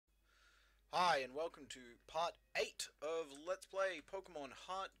Hi, and welcome to part 8 of Let's Play Pokemon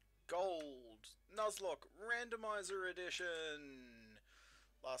Heart Gold Nuzlocke Randomizer Edition.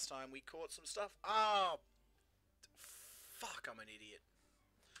 Last time we caught some stuff. Fuck, I'm an idiot.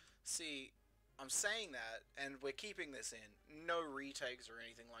 See, I'm saying that, and we're keeping this in. No retakes or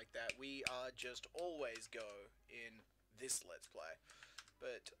anything like that. We are just always go in this Let's Play.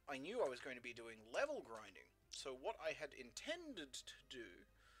 But I knew I was going to be doing level grinding. So what I had intended to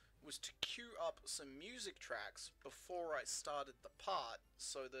do was to queue up some music tracks before I started the part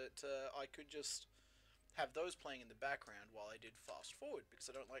so that I could just have those playing in the background while I did fast forward, because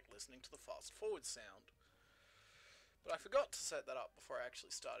I don't like listening to the fast forward sound. But I forgot to set that up before I actually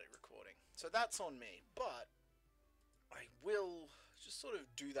started recording. So that's on me, but I will just sort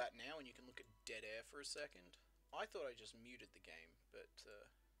of do that now, and you can look at dead air for a second. I thought I just muted the game, but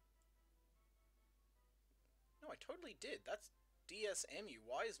no, I totally did. That's DSMU.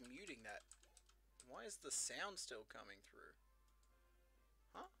 Why is muting that? Why is the sound still coming through?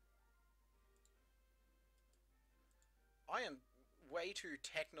 Huh? I am way too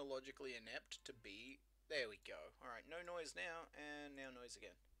technologically inept to be... There we go. Alright, no noise now, and now noise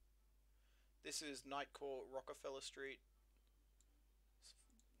again. This is Nightcore, Rockefeller Street.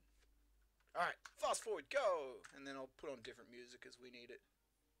 Alright, fast forward, go! And then I'll put on different music as we need it.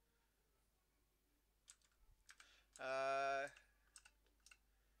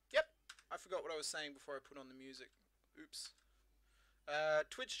 Yep, I forgot what I was saying before I put on the music. Oops.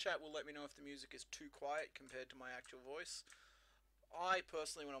 Twitch chat will let me know if the music is too quiet compared to my actual voice. I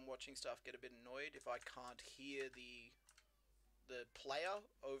personally, when I'm watching stuff, get a bit annoyed if I can't hear the player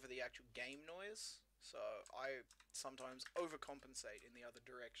over the actual game noise. So I sometimes overcompensate in the other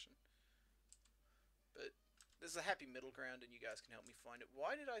direction. But there's a happy middle ground, and you guys can help me find it.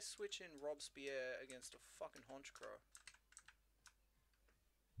 Why did I switch in Robespierre against a fucking Honchkrow?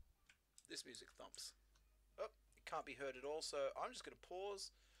 This music thumps. Oh, it can't be heard at all, so I'm just going to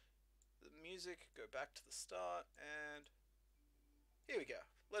pause the music, go back to the start, and here we go.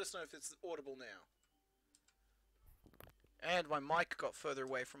 Let us know if it's audible now. And my mic got further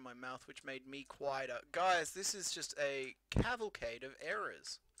away from my mouth, which made me quieter. Guys, this is just a cavalcade of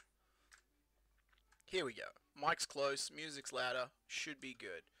errors. Here we go. Mic's close, music's louder, should be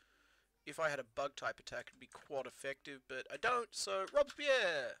good. If I had a bug type attack, it'd be quite effective, but I don't, so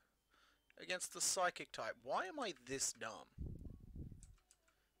Robespierre against the psychic type. Why am I this dumb?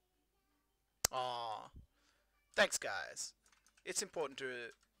 Aww. Thanks, guys. It's important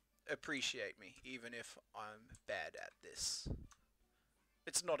to appreciate me, even if I'm bad at this.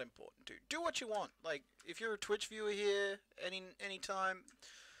 It's not important to. Do what you want. Like, if you're a Twitch viewer here, anytime...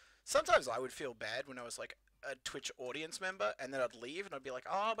 Sometimes I would feel bad when I was, like, a Twitch audience member, and then I'd leave, and I'd be like,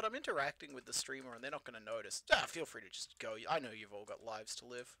 oh, but I'm interacting with the streamer, and they're not going to notice. Feel free to just go. I know you've all got lives to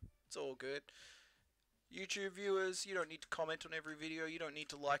live. It's all good. YouTube viewers, you don't need to comment on every video. You don't need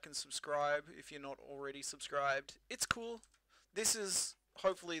to like and subscribe if you're not already subscribed. It's cool. This is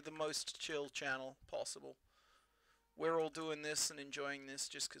hopefully the most chill channel possible. We're all doing this and enjoying this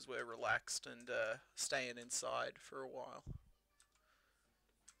just because we're relaxed and staying inside for a while.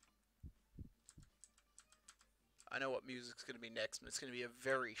 I know what music's going to be next, and it's going to be a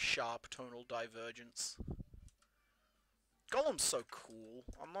very sharp tonal divergence. Golem's so cool.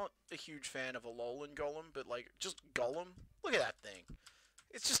 I'm not a huge fan of a Alolan Golem, but like, just Golem? Look at that thing.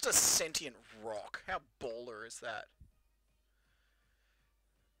 It's just a sentient rock. How baller is that?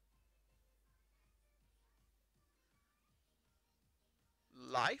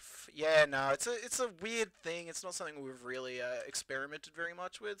 Life? Yeah, no, it's a weird thing. It's not something we've really experimented very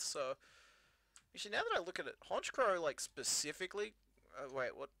much with, so... Actually, now that I look at it, Honchkrow, like, specifically...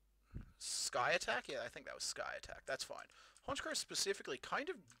 wait, what? Sky Attack? Yeah, I think that was Sky Attack. That's fine. Honchkrow specifically kind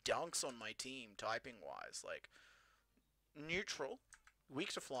of dunks on my team, typing-wise. Like, neutral,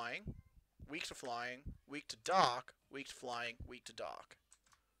 weak to flying, weak to flying, weak to dark, weak to flying, weak to dark.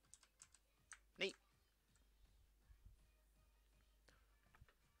 Neat.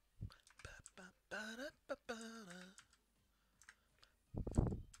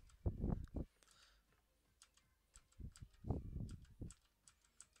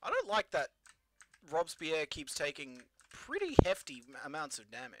 I don't like that Robespierre keeps taking pretty hefty amounts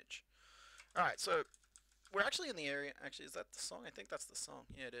of damage. Alright, so we're actually in the area. Actually, is that the song? I think that's the song.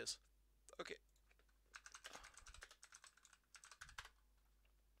 Yeah, it is. Okay.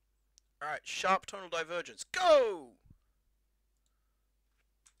 Alright, sharp tonal divergence. Go!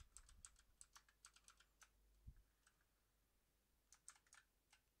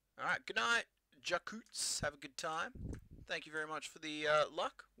 Alright, good night, Jakoots. Have a good time. Thank you very much for the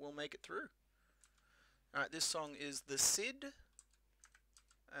luck. We'll make it through. Alright, this song is The Cid.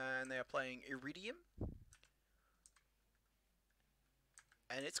 and they are playing Iridium,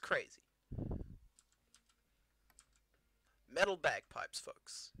 and it's crazy. Metal bagpipes,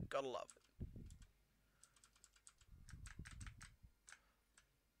 folks. Gotta love it.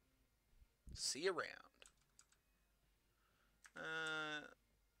 See you around.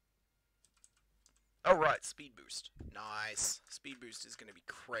 Oh right, speed boost. Nice. Speed boost is gonna be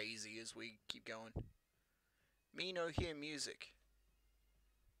crazy as we keep going. Me no hear music.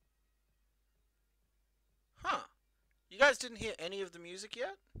 Huh. You guys didn't hear any of the music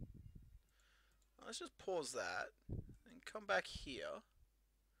yet? Let's just pause that and come back here.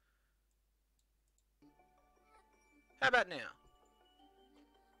 How about now?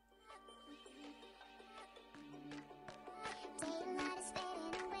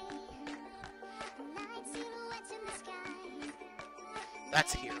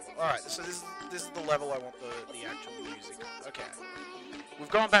 That's here. Alright, so this is the level I want the actual music on. Okay. We've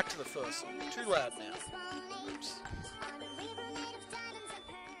gone back to the first song. Too loud now. Oops.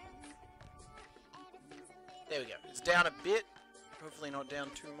 There we go. It's down a bit. Hopefully not down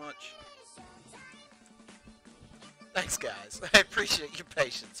too much. Thanks guys. I appreciate your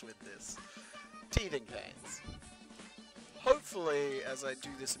patience with this. Teething pains. Hopefully, as I do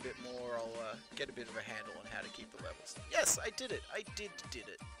this a bit more, I'll get a bit of a handle on how to keep the levels. Yes, I did it. I did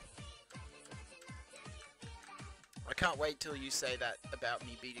it. I can't wait till you say that about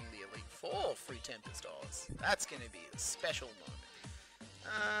me beating the Elite Four free Tempest Oz. That's going to be a special moment.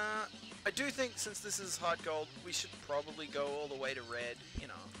 I do think since this is hard gold, we should probably go all the way to red. You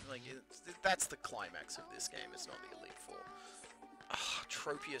know, like that's the climax of this game. It's not the Elite Four. Ah,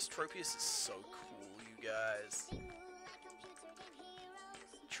 Tropius. Tropius is so cool, you guys.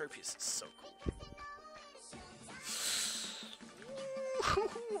 Tropius is so cool.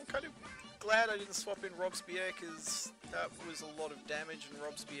 I'm kind of glad I didn't swap in Robespierre, because that was a lot of damage, and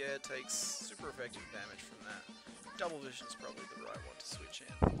Robespierre takes super effective damage from that. Double Vision's probably the right one to switch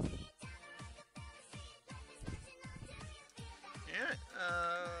in.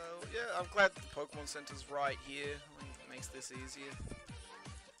 Yeah, I'm glad the Pokemon Center's right here. I think it makes this easier.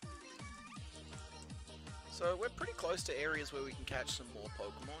 So we're pretty close to areas where we can catch some more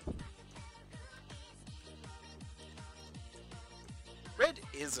Pokemon. Red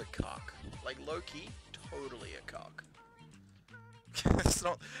is a cock. Like, low-key, totally a cock. It's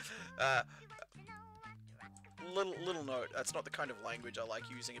not... Little note, that's not the kind of language I like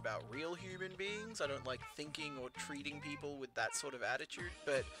using about real human beings. I don't like thinking or treating people with that sort of attitude,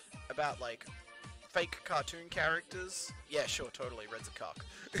 but about, like, fake cartoon characters, yeah, sure, totally, Red's a cock.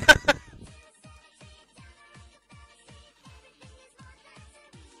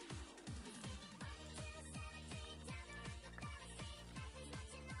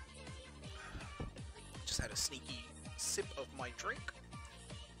 Just had a sneaky sip of my drink.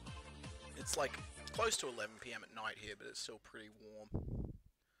 It's like close to 11 PM at night here, but it's still pretty warm.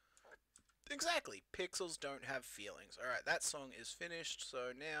 Exactly, pixels don't have feelings. Alright, that song is finished,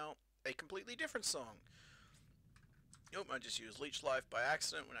 so now a completely different song. Nope, I just used Leech Life by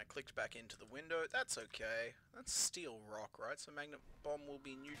accident when I clicked back into the window. That's okay. That's Steel Rock, right? So Magnet Bomb will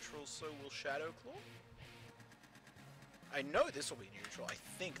be neutral, so will Shadow Claw. I know this will be neutral. I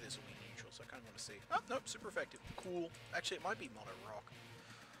think this will be neutral, so I kind of want to see. Oh, nope, super effective. Cool. Actually, it might be Mono Rock.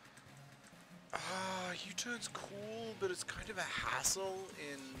 U-turn's cool, but it's kind of a hassle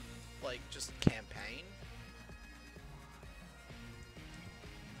in, like, just campaign.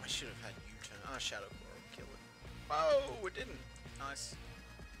 I should have had U-turn. Ah, Shadow Claw will kill it. Oh, it didn't. Nice.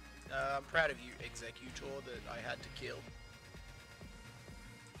 I'm proud of you, Executor, that I had to kill.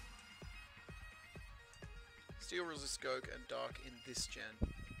 Steel resists Goke and Dark in this gen.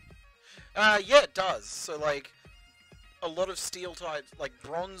 Yeah, it does. So, like, a lot of Steel types, like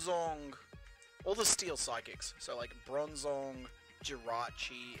Bronzong, all the Steel Psychics, so like Bronzong,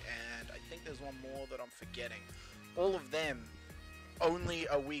 Jirachi, and I think there's one more that I'm forgetting. All of them only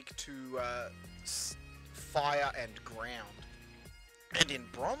are weak to fire and ground. And in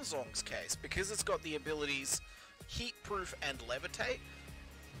Bronzong's case, because it's got the abilities Heat Proof and Levitate,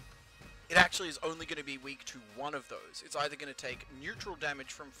 it actually is only going to be weak to one of those. It's either going to take neutral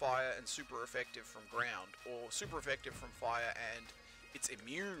damage from fire and super effective from ground, or super effective from fire and it's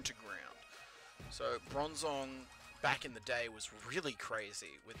immune to ground. So Bronzong back in the day was really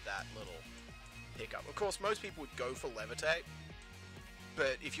crazy with that little pickup. Of course, most people would go for Levitate,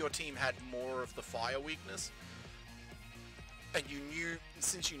 but if your team had more of the fire weakness, and you knew,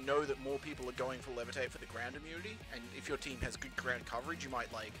 since you know that more people are going for Levitate for the ground immunity, and if your team has good ground coverage, you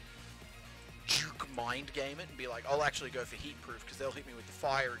might, like, juke mind game it and be like, I'll actually go for Heat Proof because they'll hit me with the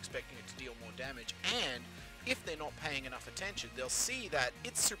fire expecting it to deal more damage, and if they're not paying enough attention, they'll see that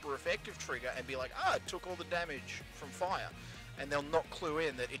it's super effective trigger and be like, ah, it took all the damage from fire. And they'll not clue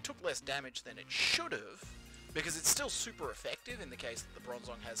in that it took less damage than it should have, because it's still super effective in the case that the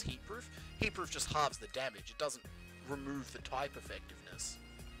Bronzong has Heatproof. Heatproof just halves the damage, it doesn't remove the type effectiveness.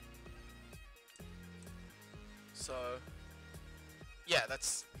 So, yeah,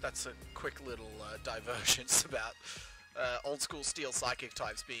 that's a quick little divergence about old school Steel Psychic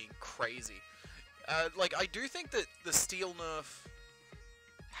types being crazy. Like, I do think that the Steel nerf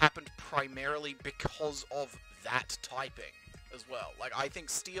happened primarily because of that typing as well. Like, I think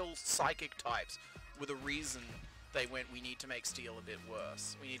Steel Psychic types were the reason they went, we need to make Steel a bit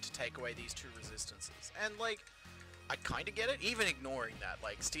worse. We need to take away these two resistances. And, like, I kind of get it, even ignoring that.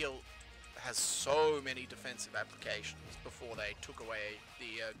 Like, Steel has so many defensive applications before they took away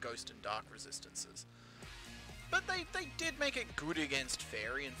the Ghost and Dark resistances. But they did make it good against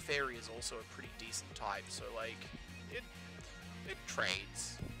Fairy, and Fairy is also a pretty decent type, so, like, it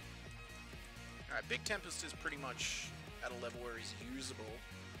trades. Alright, Big Tempest is pretty much at a level where he's usable.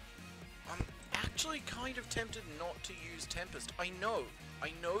 I'm actually kind of tempted not to use Tempest. I know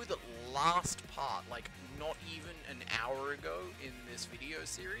that last part, like, not even an hour ago in this video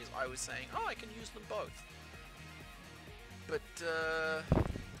series, I was saying, oh, I can use them both. But,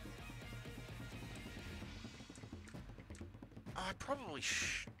 I probably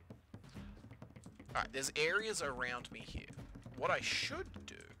Alright, there's areas around me here. What I should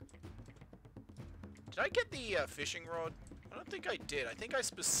do... Did I get the fishing rod? I don't think I did. I think I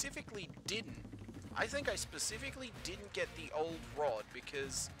specifically didn't. I think I specifically didn't get the old rod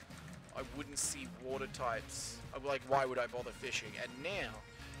because I wouldn't see water types. I'm like, why would I bother fishing? And now,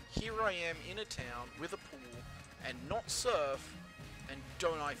 here I am in a town with a pool and not surf, and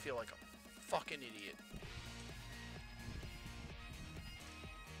don't I feel like a fucking idiot?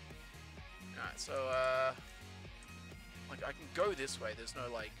 Alright, so, like, I can go this way. There's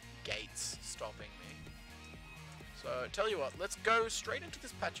no, like, gates stopping me. So, tell you what, let's go straight into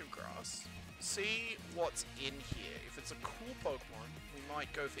this patch of grass, see what's in here. If it's a cool Pokemon, we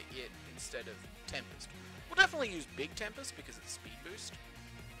might go for it instead of Tempest. We'll definitely use Big Tempest because it's speed boost.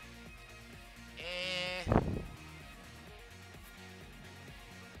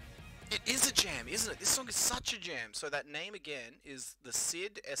 It is a jam, isn't it? This song is such a jam. So that name again is the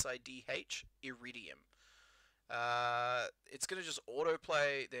Sid, S-I-D-H, Iridium. It's going to just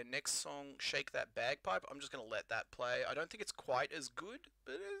autoplay their next song, Shake That Bagpipe. I'm just going to let that play. I don't think it's quite as good,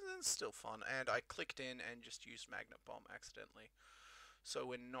 but it's still fun. And I clicked in and just used Magnet Bomb accidentally. So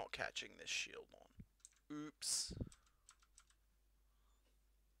we're not catching this shield on. Oops.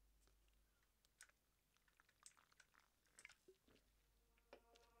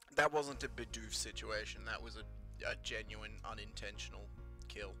 That wasn't a Bidoof situation. That was a genuine, unintentional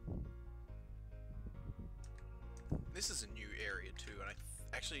kill. This is a new area too, and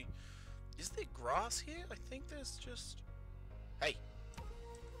actually, is there grass here? I think there's just... Hey!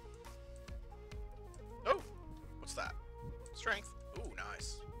 Oh! What's that? Strength. Ooh,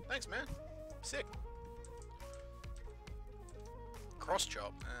 nice. Thanks, man. Sick. Cross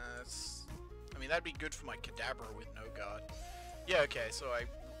chop. I mean, that'd be good for my Kadabra with no guard. Yeah, okay, so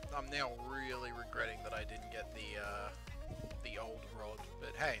I'm now really regretting that I didn't get the old rod.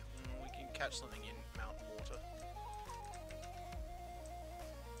 But hey, we can catch something in Mountain Water.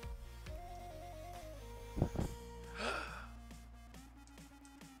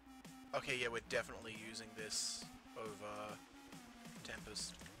 Okay, yeah, we're definitely using this over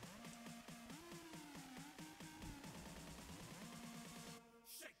Tempest.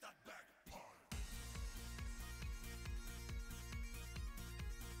 Shake that bagpipe.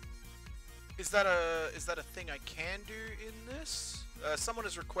 Is that a thing I can do in this? Someone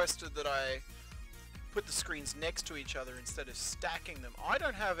has requested that I put the screens next to each other instead of stacking them. I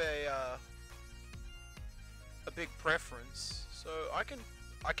don't have a big preference, so I can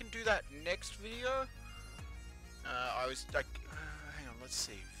do that next video. I was like, hang on, let's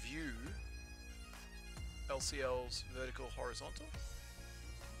see, view, LCL's vertical horizontal.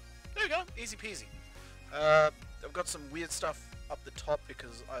 There we go, easy peasy. I've got some weird stuff up the top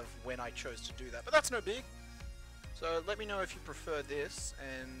because of when I chose to do that, but that's no big. So let me know if you prefer this,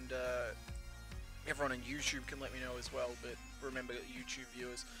 and everyone on YouTube can let me know as well, but remember, YouTube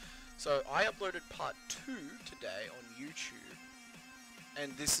viewers. So I uploaded part 2 today on YouTube,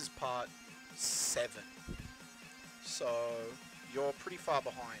 and this is part 7. So you're pretty far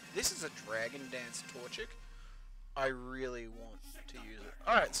behind. This is a Dragon Dance Torchic. I really want to use it.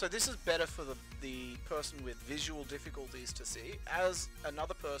 Alright, so this is better for the person with visual difficulties to see. As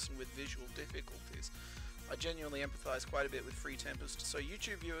another person with visual difficulties, I genuinely empathize quite a bit with Free Tempest. So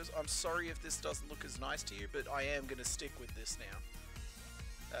YouTube viewers, I'm sorry if this doesn't look as nice to you, but I am going to stick with this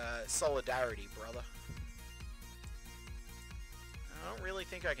now. Solidarity, brother. I don't really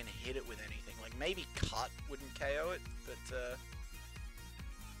think I can hit it with anything. Like, maybe cut wouldn't KO it, but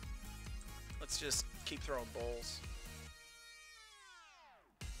let's just keep throwing balls.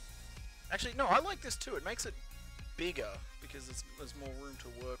 Actually, no, I like this too. It makes it bigger because there's more room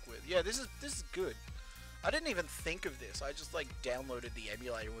to work with. Yeah, this is good. I didn't even think of this. I just like downloaded the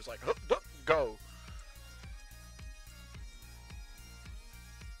emulator and was like, hup, hup, go.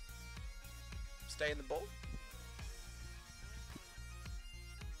 Stay in the ball.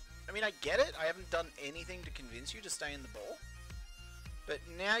 I mean, I get it. I haven't done anything to convince you to stay in the ball. But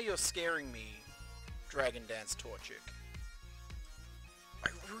now you're scaring me, Dragon Dance Torchic. I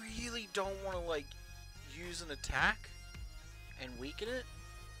really don't want to, like, use an attack and weaken it.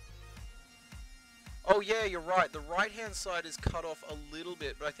 Oh yeah, you're right. The right-hand side is cut off a little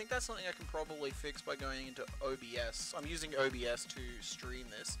bit, but I think that's something I can probably fix by going into OBS. I'm using OBS to stream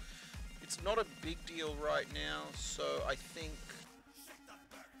this. It's not a big deal right now, so I think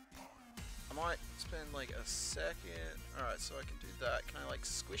I might spend like a second. Alright, so I can do that. Can I like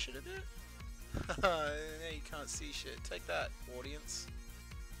squish it a bit? Now you can't see shit. Take that, audience.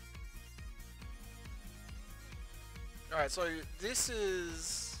 Alright, so this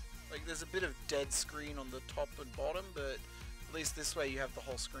is, like, there's a bit of dead screen on the top and bottom, but at least this way you have the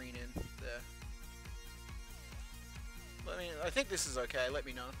whole screen in there. I mean, I think this is okay. Let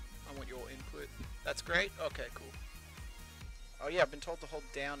me know. I want your input. That's great? Okay, cool. Oh yeah, I've been told to hold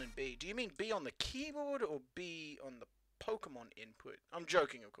down and B. Do you mean B on the keyboard or B on the Pokemon input? I'm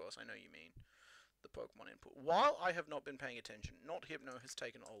joking, of course. I know you mean the Pokemon input. While I have not been paying attention, Not Hypno has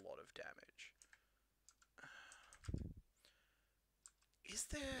taken a lot of damage. Is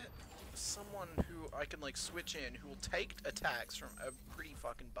there someone who I can, like, switch in who will take attacks from a pretty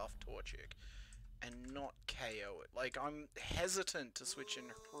fucking buff Torchic and not KO it? Like, I'm hesitant to switch in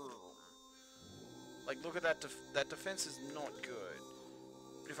her. Like, look at that, that defense is not good.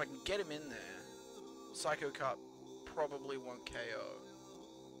 But if I can get him in there, Psycho Cup probably won't KO.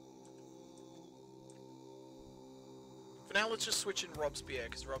 For now, let's just switch in Robespierre,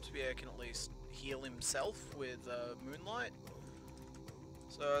 because Robespierre can at least heal himself with Moonlight.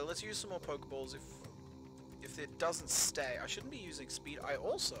 So let's use some more Pokeballs. If it doesn't stay, I shouldn't be using speed.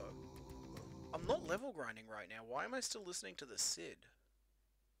 I'm not level grinding right now. Why am I still listening to the Sid?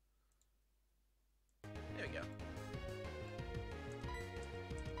 There we go.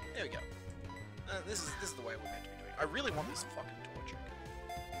 There we go. This is the way we're meant to be doing it. I really want this fucking Torchic.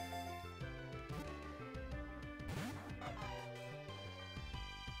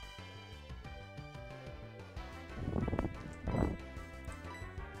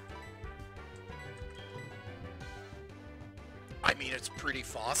 I mean, it's pretty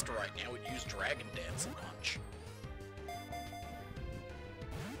fast right now. It used Dragon Dance a bunch.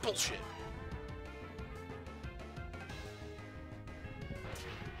 Bullshit.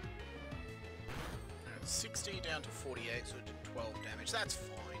 60 down to 48, so it did 12 damage. That's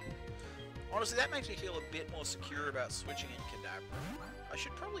fine. Honestly, that makes me feel a bit more secure about switching in Kadabra. I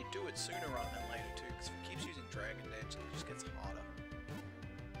should probably do it sooner rather than later too, because if it keeps using Dragon Dance, it just gets harder.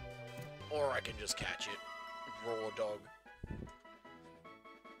 Or I can just catch it. Raw dog.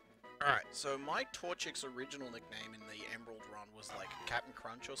 Alright, so my Torchic's original nickname in the Emerald run was like Captain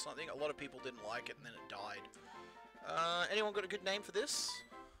Crunch or something. A lot of people didn't like it and then it died. Anyone got a good name for this?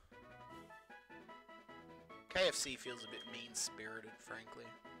 KFC feels a bit mean-spirited, frankly.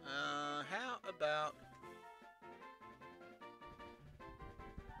 How about...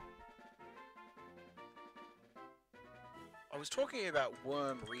 I was talking about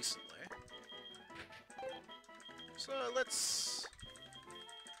Worm recently. So let's...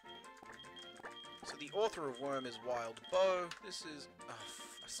 So the author of Worm is Wild Bow. This is... Oh,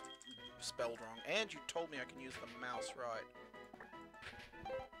 I spelled wrong. And you told me I can use the mouse right.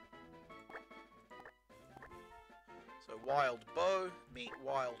 So Wild Bow, meet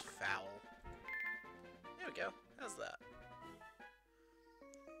Wild Fowl. There we go. How's that?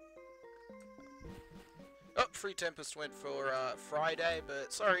 Oh, Free Tempest went for Friday,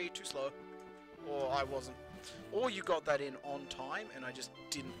 but sorry, too slow. Or I wasn't. Or you got that in on time, and I just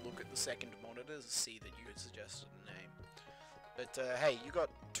didn't look at the second monitor to see that you had suggested a name. But hey, you got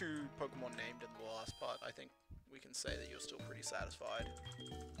 2 Pokemon named in the last part. I think we can say that you're still pretty satisfied.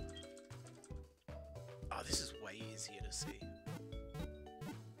 Oh, this is way easier to see.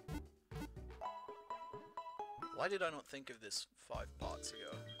 Why did I not think of this 5 parts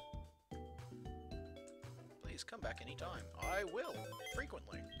ago? Please come back anytime. I will,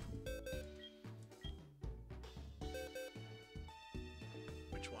 frequently.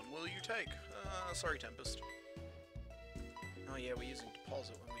 will you take? Sorry, Tempest. Oh yeah, we're using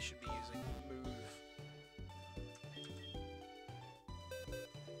deposit when we should be using move.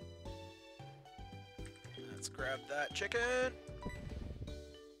 Let's grab that chicken!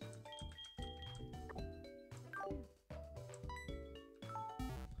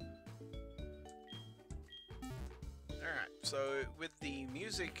 Alright, so with the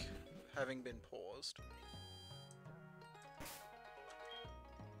music having been paused...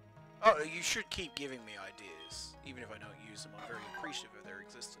 Oh, you should keep giving me ideas, even if I don't use them. I'm very appreciative of their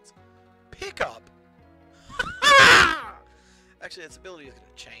existence. Pick up! Actually, its ability is going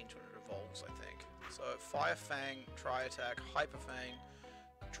to change when it evolves, I think. So, Fire Fang, Tri-Attack, Hyper Fang,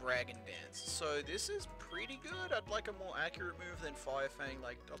 Dragon Dance. So this is pretty good. I'd like a more accurate move than Fire Fang.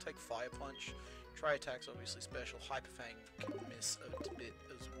 Like, I'll take Fire Punch. Tri-Attack's obviously special. Hyper Fang can miss a bit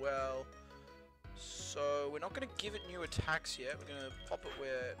as well. So we're not going to give it new attacks yet. We're going to pop it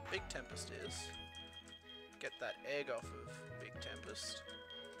where Big Tempest is. Get that egg off of Big Tempest.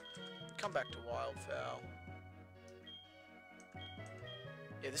 Come back to Wildfowl.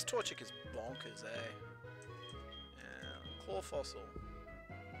 Yeah, this Torchic is bonkers, eh? Claw Fossil.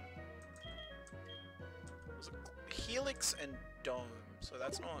 It was a Helix and Dome, so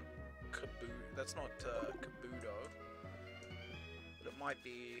that's not Kabuto. But it might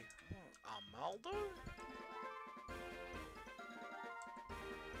be Armaldo?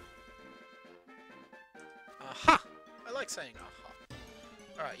 Aha! I like saying aha.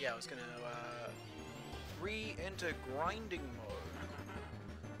 Alright, yeah, I was gonna re-enter grinding mode,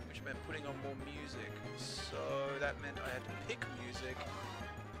 which meant putting on more music. So that meant I had to pick music,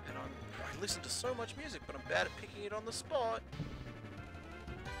 and I listen to so much music, but I'm bad at picking it on the spot.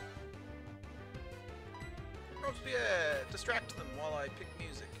 Robespierre, distract them while I pick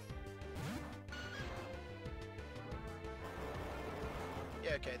music.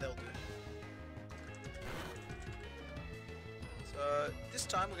 Yeah, okay, they'll do. So this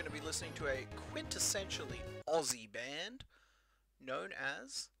time we're going to be listening to a quintessentially Aussie band known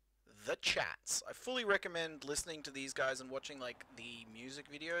as The Chats. I fully recommend listening to these guys and watching like the music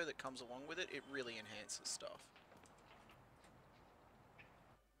video that comes along with it. It really enhances stuff.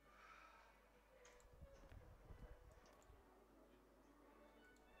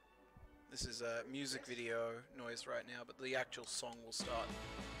 This is a music video noise right now, but the actual song will start.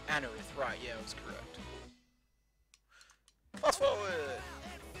 Anorith, right, yeah, I was correct. Fast forward!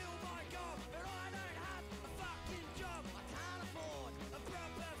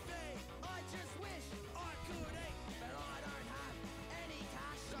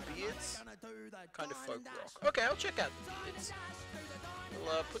 Beards? Kind of folk rock. Okay, I'll check out the Beards.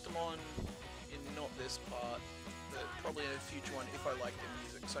 We'll put them on in not this part, but probably in a future one if I like their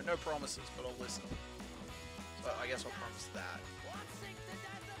music. So no promises, but I'll listen. So I guess I'll promise that.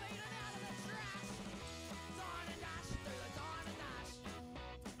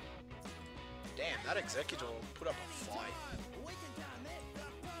 Damn, that Executor will put up a fight.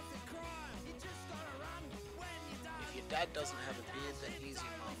 If your dad doesn't have a beard, then he's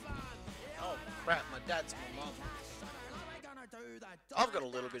your mum. Oh crap, my dad's my mum. I've got a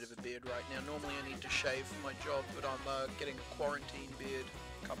little bit of a beard right now. Normally I need to shave for my job, but I'm getting a quarantine beard.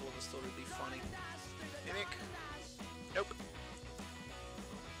 A couple of us thought it'd be funny. Mimic? Nope.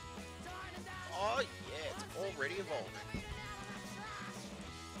 Oh yeah, it's already evolving.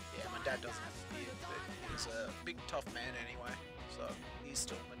 Yeah, my dad doesn't have a beard, but he's a big tough man anyway, so he's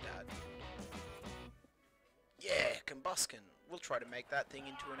still my dad. Yeah, Combuskin. We'll try to make that thing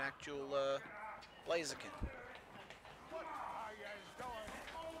into an actual Blaziken.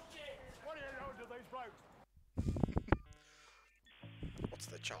 What's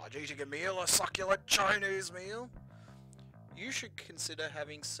the charge? Eating a meal, a succulent Chinese meal? You should consider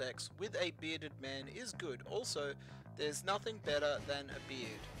having sex with a bearded man is good. Also, there's nothing better than a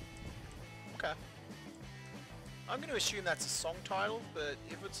beard. Okay. I'm going to assume that's a song title, but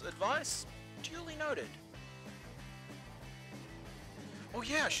if it's advice, duly noted. Oh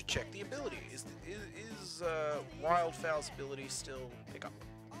yeah, I should check the ability. Is Wildfowl's ability still pick up?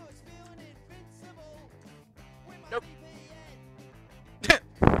 Nope.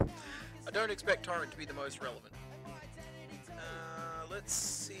 I don't expect Torrent to be the most relevant. Let's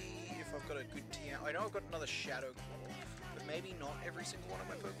see if I've got a good TM. I know I've got another Shadow Claw, but maybe not every single one of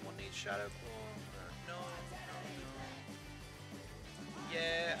my Pokemon needs Shadow Claw. No.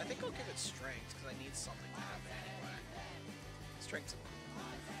 Yeah, I think I'll give it Strength, because I need something to happen anyway. Strength's a cool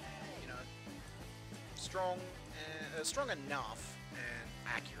move, you know. Strong enough and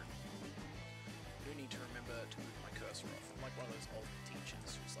accurate. I do need to remember to move my cursor off. I'm like one of those old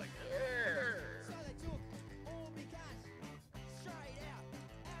teachers who's like,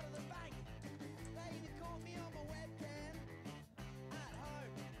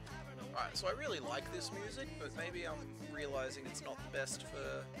 Alright, so I really like this music, but maybe I'm realizing it's not the best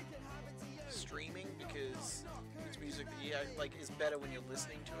for streaming because it's music that, yeah, like, is better when you're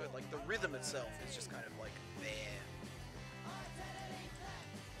listening to it. Like, the rhythm itself is just kind of like there.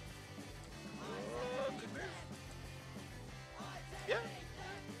 Good move. Yeah.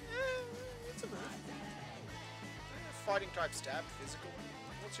 It's a move. Fighting type stab, physical.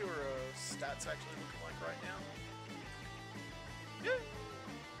 What's your stats actually looking like right now? Yeah.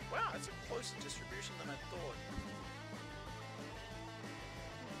 Wow, it's a closer distribution than I thought.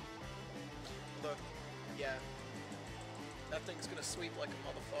 Look, yeah. That thing's gonna sweep like a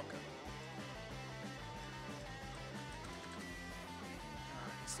motherfucker.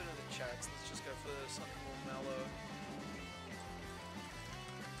 Alright, instead of the chats, let's just go for something more mellow.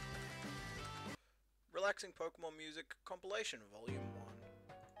 Relaxing Pokemon Music Compilation Volume 1.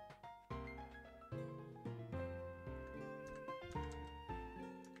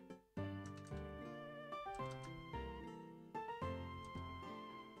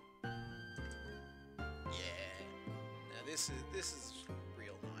 This is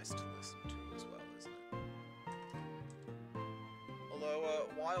real nice to listen to as well, isn't it? Although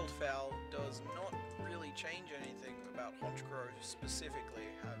Wildfowl does not really change anything about Honchkrow specifically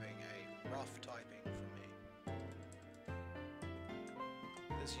having a rough typing for me.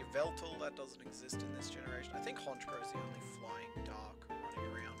 There's Yveltal, that doesn't exist in this generation. I think Honchkrow is the only flying dark running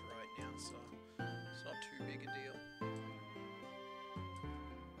around right now, so it's not too big a deal.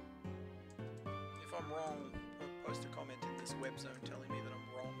 If I'm wrong, post a comment in this web zone telling me that I'm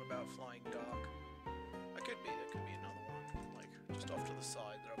wrong about flying dark. I could be, there could be another one, like, just off to the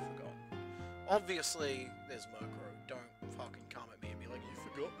side that I've forgotten. Obviously, there's Murkrow. Don't fucking come at me and be like, you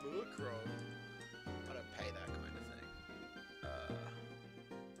forgot Murkrow. I don't pay that kind of thing.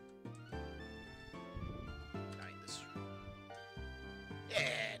 I mean, this...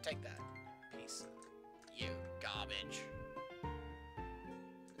 Yeah, take that. Piece of... You garbage.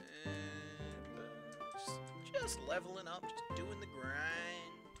 Just leveling up, just doing the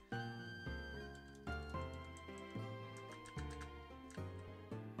grind.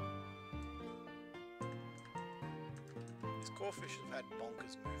 These Corphish have had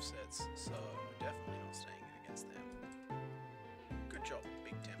bonkers movesets, so we're definitely not staying in against them. Good job,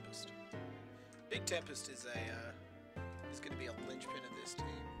 Big Tempest. Big Tempest is going to be a linchpin of this team.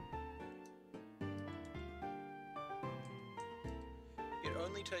 It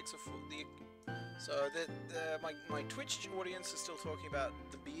only takes a So my Twitch audience is still talking about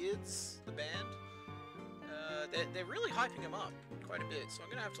the Beards, the band. They're really hyping them up quite a bit, so I'm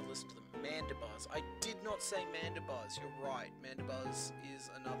going to have to listen to them. Mandibuzz. I did not say Mandibuzz, you're right. Mandibuzz is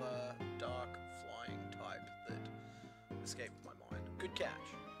another dark flying type that escaped my mind. Good catch.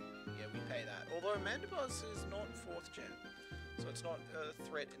 Yeah, we pay that. Although Mandibuzz is not 4th gen, so it's not a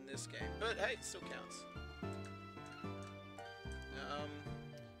threat in this game. But hey, it still counts.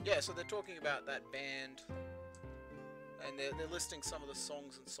 Yeah, so they're talking about that band, and they're listing some of the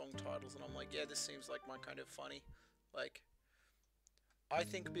songs and song titles, and I'm like, yeah, this seems like my kind of funny. Like, I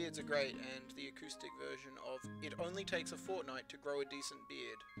think beards are great, and the acoustic version of It Only Takes a Fortnight to Grow a Decent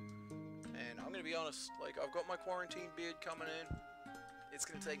Beard. And I'm gonna be honest, like, I've got my quarantine beard coming in. It's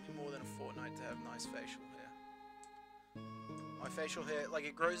gonna take me more than a fortnight to have nice facial hair. My facial hair, like,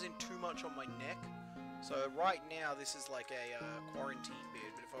 it grows in too much on my neck. So right now this is like a quarantine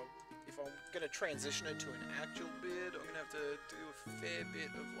beard, but if I'm gonna transition it to an actual beard, I'm gonna have to do a fair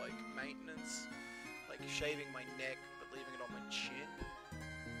bit of like maintenance, like shaving my neck but leaving it on my chin.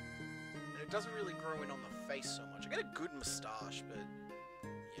 And it doesn't really grow in on the face so much. I got a good moustache, but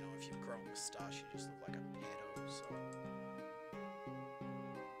you know, if you grow a moustache, you just look like a pedo. So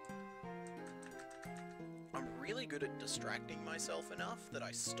I'm really good at distracting myself enough that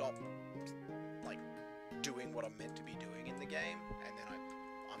I stop like doing what I'm meant to be doing in the game, and then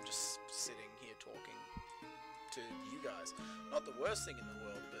I'm just sitting here talking to you guys. Not the worst thing in the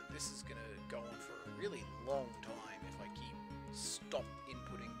world, but this is gonna go on for a really long time if I keep stop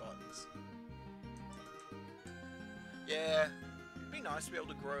inputting buttons. Yeah, it'd be nice to be able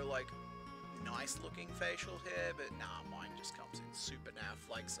to grow like nice looking facial hair, but nah, mine just comes in super naff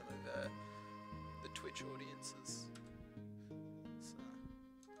like some of the Twitch audiences.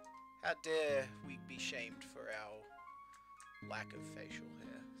 How dare we be shamed for our lack of facial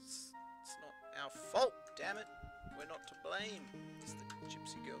hair? It's not our fault, damn it. We're not to blame. It's the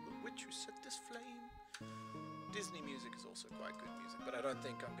gypsy girl, the witch who set this flame. Disney music is also quite good music, but I don't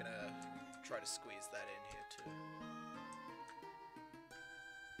think I'm gonna try to squeeze that in here too.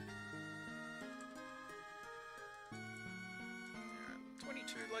 Alright,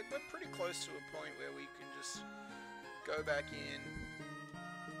 22, like we're pretty close to a point where we can just go back in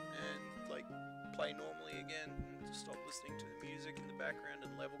and play normally again, and just stop listening to the music in the background and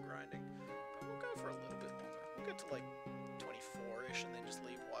level grinding. But we'll go for a little bit longer. We'll get to like 24-ish and then just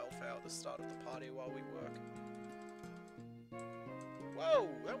leave Wildfowl at the start of the party while we work. Whoa,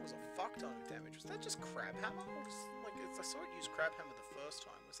 that was a fuck ton of damage. Was that just Crab Hammer? Or was, like, I saw it use Crab Hammer the first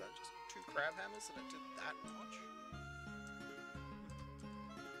time. Was that just 2 Crab Hammers and it did that much?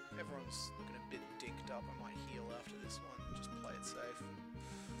 Everyone's looking a bit dinked up. I might heal after this one. Just play it safe.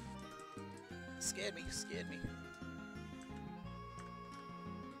 Scared me, scared me.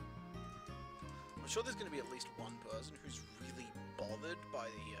 I'm sure there's going to be at least one person who's really bothered by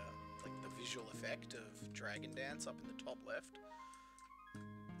the, like, the visual effect of Dragon Dance up in the top left.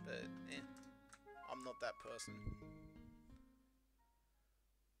 But, I'm not that person.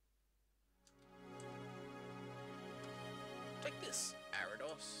 Take this,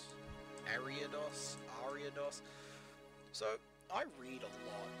 Ariados. So, I read a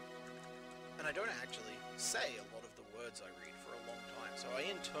lot, and I don't actually say a lot of the words I read for a long time, so I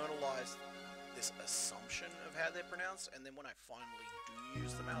internalize this assumption of how they're pronounced, and then when I finally do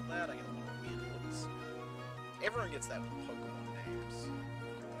use them out loud, I get a lot of weird looks. Everyone gets that with Pokemon names,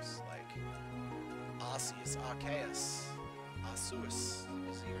 of course, like Arceus, Arceus, Arceus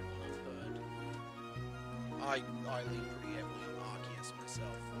is the only one I've heard. I lean pretty heavily on Arceus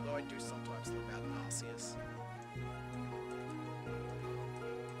myself, although I do sometimes think about Arceus.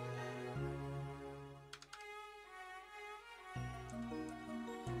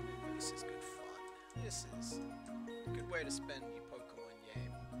 This is good fun. This is a good way to spend your Pokemon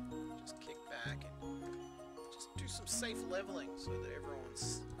game. Just kick back and just do some safe leveling so that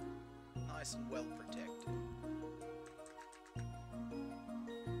everyone's nice and well protected.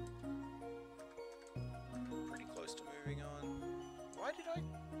 Pretty close to moving on. Why did I...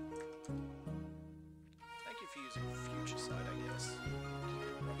 Thank you for using Future Sight, I guess.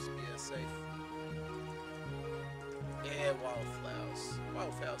 Keep Rock Spear safe. Yeah, Wildflowers.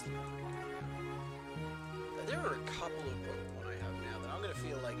 Wildflowers look pretty good. There are a couple of Pokemon I have now that I'm going to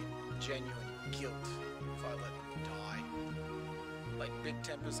feel like genuine guilt if I let them die. Like Big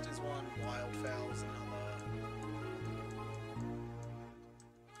Tempest is one, Wildfowl is another.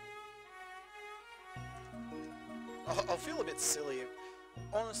 I'll feel a bit silly.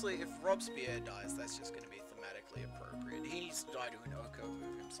 Honestly, if Robespierre dies, that's just going to be thematically appropriate. He needs to die to an Oko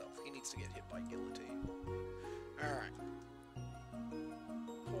move himself. He needs to get hit by guillotine. Alright.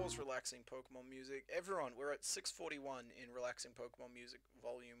 Pause relaxing Pokemon music. Everyone, we're at 6:41 in Relaxing Pokemon Music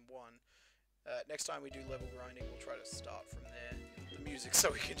Volume 1. Next time we do level grinding, we'll try to start from there. The music, so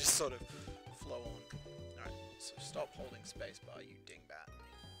we can just sort of flow on. Alright, so stop holding spacebar, you dingbat.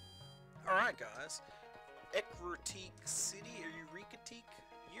 Alright, guys. Ekrutique City, or Eureka-Tiki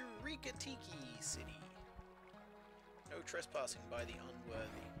City. No trespassing by the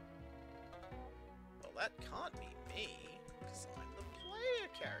unworthy. Well, that can't be me, because I'm the player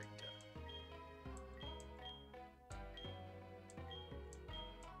character.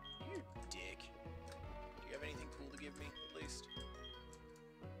 You dick. Do you have anything cool to give me, at least?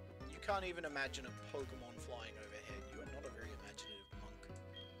 You can't even imagine a Pokemon flying overhead. You are not a very imaginative monk.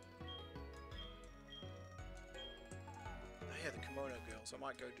 Oh yeah, the Kimono Girls. I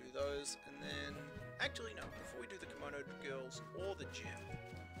might go do those, and then... Actually, no. Before we do the Kimono Girls or the gym,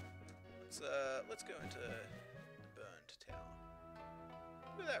 let's go into the Burned Tower.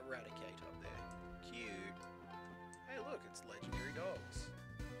 Look at that Raticate up there. Cute. Hey, look, it's Legendary Dogs.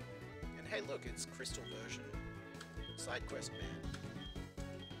 And hey, look, it's Crystal version Side Quest Man.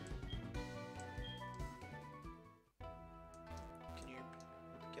 Can you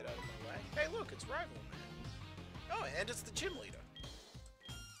get out of my way? Hey, look, it's Rival Man. Oh, and it's the gym leader.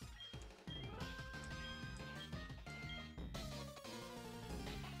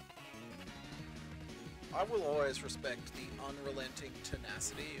 I will always respect the unrelenting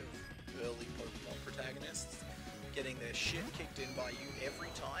tenacity of early Pokemon protagonists, getting their shit kicked in by you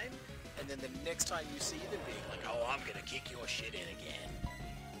every time, and then the next time you see them being like, oh, I'm gonna kick your shit in again.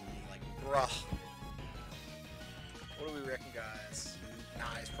 You're like, bruh. What do we reckon, guys?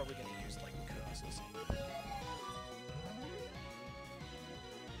 Nah, he's probably gonna use, like, Curse or something.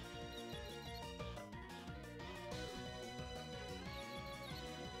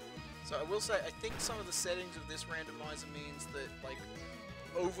 So I will say, I think some of the settings of this randomizer means that, like,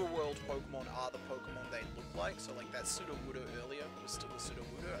 overworld Pokemon are the Pokemon they look like. So, like, that Sudowoodo earlier was still a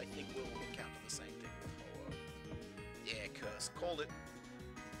Sudowoodo. I think we'll encounter the same thing with Ho-Oh. Yeah, Curse. Called it.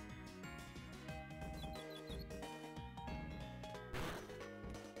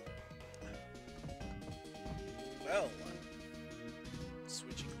 Well,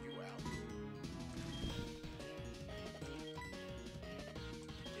 switching you out.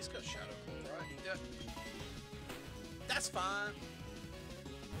 He's got Shadow Claw, right? Yep. That's fine.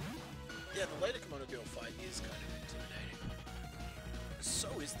 Yeah, the later Kimono Girl fight is kind of intimidating.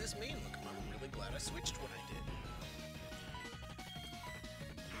 So is this mean look. I'm really glad I switched when I did.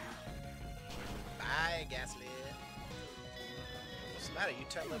 Bye, Gaslit. What's the matter? You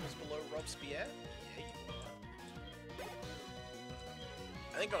 10 levels below Robespierre? Yeah, you are.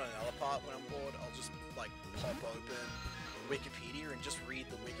 I think on another part when I'm bored, I'll just like pop open Wikipedia and just read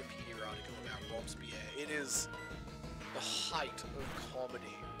the Wikipedia article about Robespierre. It is the height of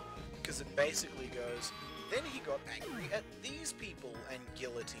comedy, because it basically goes, then he got angry at these people and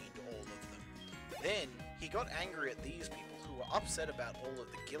guillotined all of them. Then he got angry at these people who were upset about all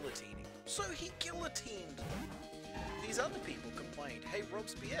of the guillotining, so he guillotined them. These other people complained, hey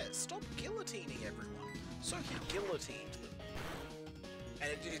Robespierre, stop guillotining everyone, so he guillotined them.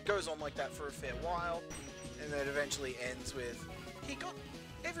 And it goes on like that for a fair while, and then it eventually ends with,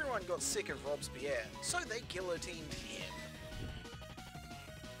 everyone got sick of Robespierre, so they guillotined him.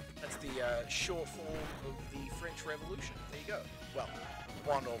 That's the short form of the French Revolution. There you go. Well,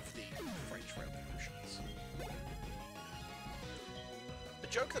 one of the French Revolutions. The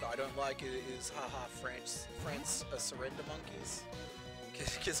joke that I don't like is haha, France are surrender monkeys.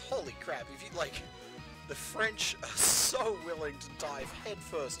 Because holy crap, if you like, the French are so willing to dive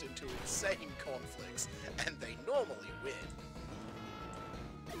headfirst into insane conflicts, and they normally win.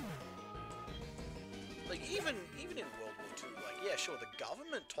 Like, even in World War II, like, yeah, sure, the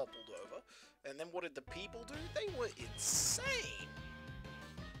government toppled over, and then what did the people do? They were insane!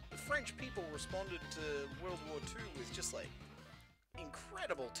 The French people responded to World War II with just, like,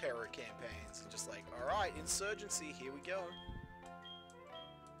 incredible terror campaigns. Just like, alright, insurgency, here we go.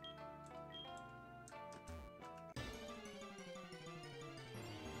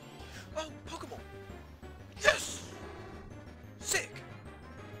 Oh, Pokemon! Yes! Sick!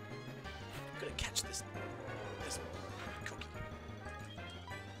 I'm gonna catch this cookie.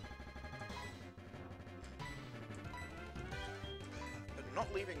 But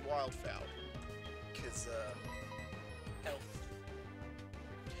not leaving Wildfowl, because, health.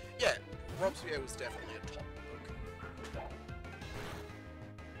 Yeah, Robespierre was definitely a top book.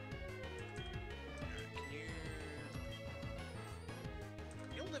 Can you...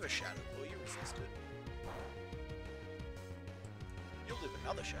 You'll live a Shadow Claw, you resisted. You'll live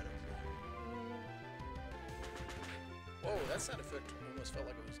another Shadow Claw. Whoa, that sound effect almost felt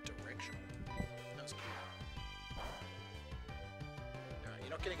like it was directional. That was cool. Alright, you're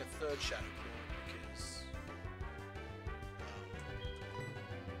not getting a third Shadow Claw because...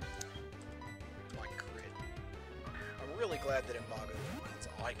 my crit. I'm really glad that embargo means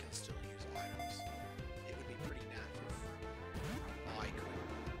I can still use items. It would be pretty naff if I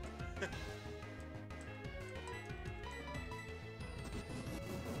could.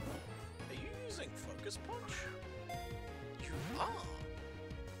 Are you using Focus Punch? You are!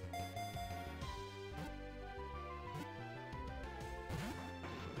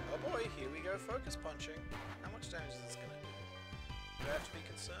 Oh boy, here we go focus punching. How much damage is this gonna do? Do I have to be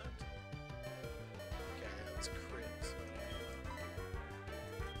concerned? Okay, that was crit.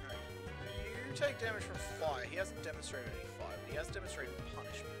 Alright, you take damage from fire. He hasn't demonstrated any fire, but he has demonstrated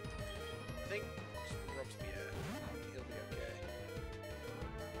punishment. I think Robespierre, he'll be okay.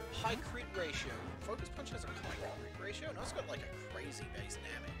 High crit ratio. Focus Punch has a high crit ratio. No, it's got like a crazy base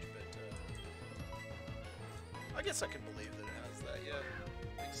damage, but I guess I can believe that it has that, yeah.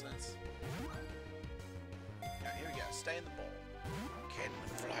 Makes sense. Now here we go, stay in the ball. Get in the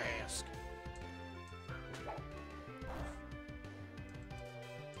flask. I'm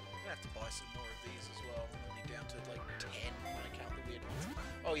gonna have to buy some more of these as well. I'm gonna be down to like 10 when I count the weird ones.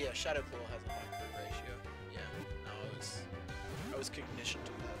 Oh yeah, Shadow Claw has a high crit ratio. Yeah, no, I was cognition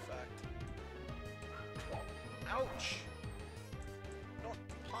to that fact. Ouch! Not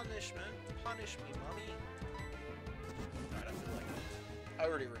punishment. Punish me, mummy. Alright, I feel like I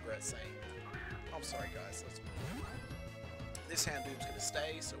already regret saying that. I'm sorry, guys. Let's move on. This Houndoom's gonna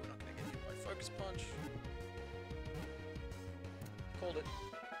stay, so we're not gonna get hit by Focus Punch. Called it.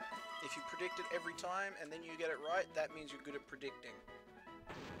 If you predict it every time and then you get it right, that means you're good at predicting.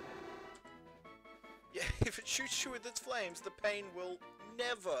 Yeah, if it shoots you with its flames, the pain will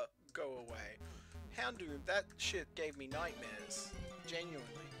never go away. Houndoom, that shit gave me nightmares.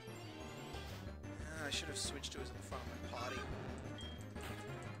 Genuinely. I should have switched to it at the front of my party.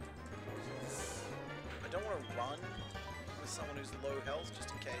 I don't want to run with someone who's low health,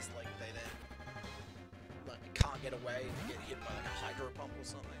 just in case, like, they then like, can't get away and get hit by like a Hydro Pump or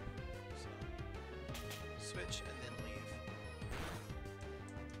something. So, switch and then leave.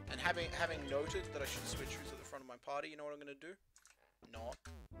 And having noted that I should switch who's at the front of my party, you know what I'm gonna do? Not.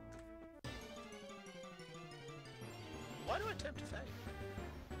 Why do I tempt to fate?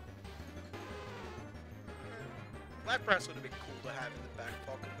 That brass would have been cool to have in the back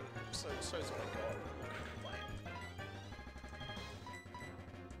pocket, but so's what I got. I'm not gonna complain.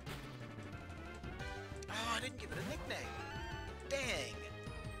 Oh, I didn't give it a nickname. Dang.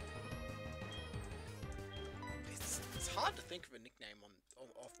 It's hard to think of a nickname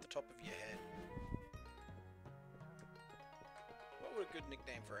off the top of your head. What would a good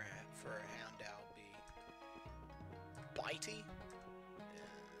nickname for a hound owl be? Bitey? Yeah,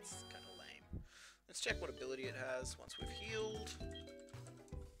 that's kind of lame. Let's check what ability it has once we've healed.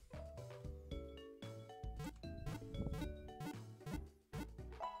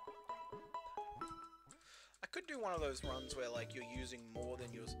 I could do one of those runs where like you're using more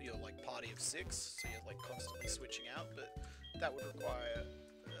than your like party of 6, so you're like constantly switching out, but that would require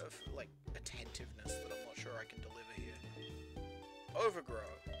like attentiveness that I'm not sure I can deliver here. Overgrow.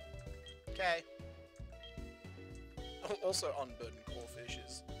 Okay. Also unburdened Clawfish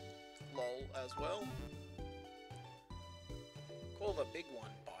is lol as well. Call the big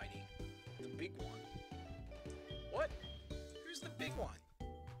one Bitey. The big one. What? Who's the big one?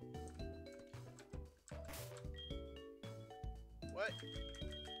 What?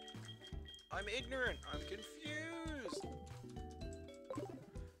 I'm ignorant. I'm confused.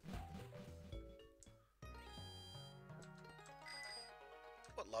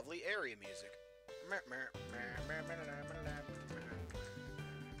 What lovely area music.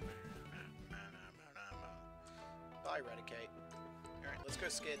 Bye, Eradicate. Alright, let's go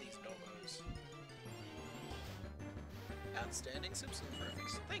scare these doggos. Outstanding Simpsons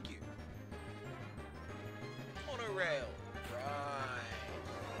reference. Thank you. Monorail.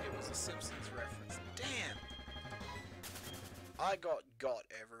 Right. It was a Simpsons reference. Damn. I got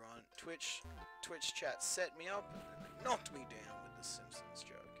everyone. Twitch chat set me up and knocked me down with the Simpsons joke.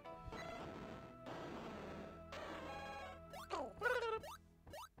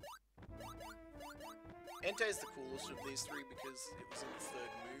 Entei is the coolest of these three because it was in the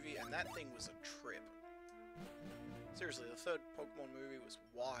third movie, and that thing was a trip. Seriously, the third Pokemon movie was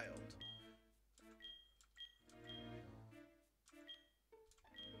wild.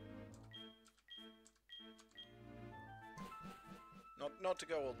 Not to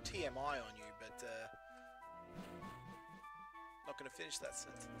go all TMI on you, but not gonna finish that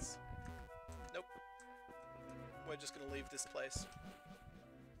sentence. Nope. We're just gonna leave this place.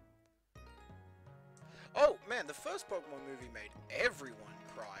 Oh, man, the first Pokemon movie made everyone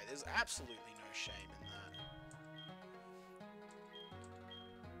cry. There's absolutely no shame in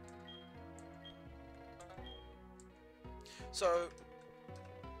that. So,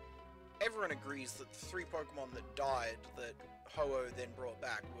 everyone agrees that the 3 Pokemon that died, that Ho-Oh then brought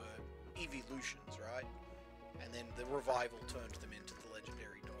back, were evolutions, right? And then the revival turned them into the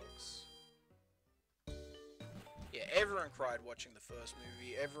legendary dogs. Yeah, everyone cried watching the first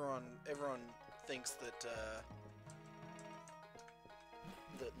movie. Everyone thinks that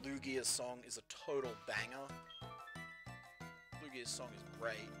that Lugia's song is a total banger. Lugia's song is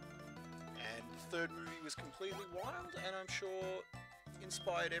great. And the third movie was completely wild, and I'm sure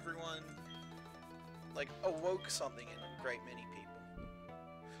inspired everyone, like, awoke something in a great many people.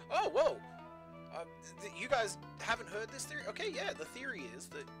 Oh, whoa! You guys haven't heard this theory? Okay, yeah, the theory is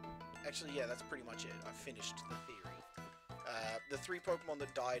that... Actually, yeah, that's pretty much it. I've finished the theory. The 3 Pokemon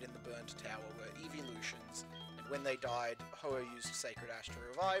that died in the burnt tower were evolutions, and when they died, Ho-Oh used Sacred Ash to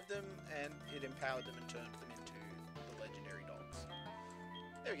revive them, and it empowered them and turned them into the legendary dogs.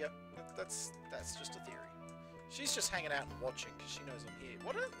 There we go. That's just a theory. She's just hanging out and watching, because she knows I'm here.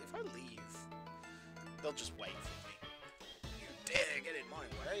 What if I leave? They'll just wait for me. You dare get in my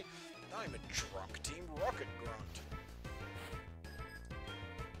way? I'm a drunk Team Rocket grunt.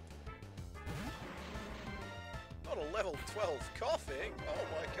 Not a level 12 coughing. Oh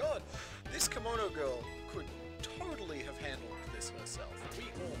my god. This kimono girl could totally have handled this herself. We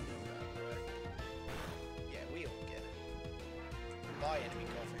all know that, right? Yeah, we all get it. Bye, enemy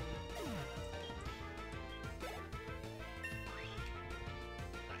coughing.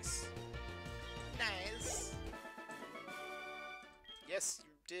 Nice. Nice. Yes,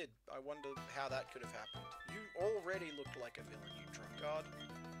 you did. I wonder how that could have happened. You already looked like a villain, you drunkard.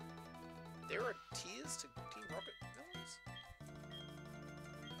 There are tiers to Team Rocket villains?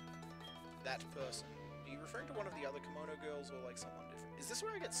 That person. Are you referring to one of the other kimono girls or like someone different? Is this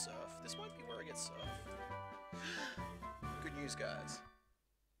where I get surf? This might be where I get surf. Good news, guys.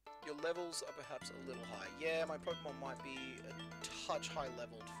 Your levels are perhaps a little high. Yeah, my Pokemon might be a touch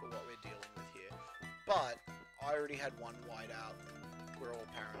high-leveled for what we're dealing with here. But I already had one white out. We're all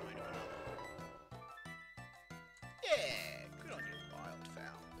paranoid of another. Yeah, good on you,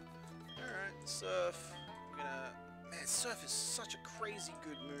 wildfowl. Alright, surf. We're gonna Man, Surf is such a crazy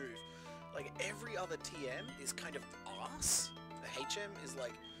good move. Like, every other TM is kind of arse. The HM is,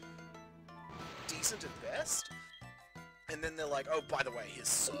 like, decent at best. And then they're like, oh, by the way, here's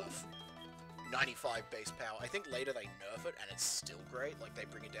Surf. 95 base power. I think later they nerf it, and it's still great. Like, they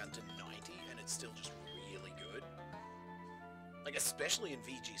bring it down to 90, and it's still just really good. Like, especially in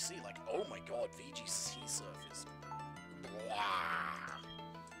VGC. Like, oh my god, VGC Surf is... blah.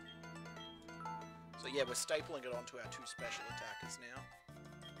 So yeah, we're stapling it onto our two special attackers now.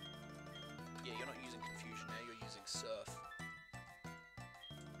 Yeah, you're not using Confusion now, you're using Surf.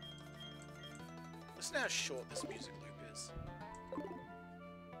 Listen how short this music loop is.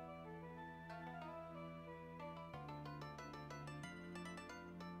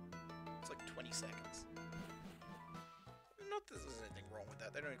 It's like 20 seconds. Not that there's anything wrong with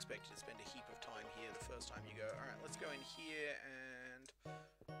that. They don't expect you to spend a heap of time here the first time you go. Alright, let's go in here and...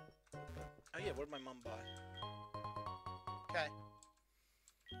 oh yeah, what did my mum buy? Okay.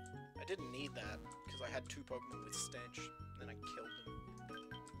 I didn't need that, because I had two Pokemon with Stench, and then I killed them.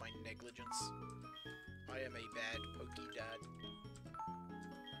 My negligence. I am a bad Poké Dad.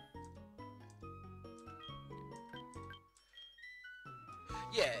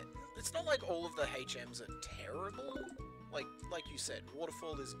 Yeah, it's not like all of the HMs are terrible. Like you said,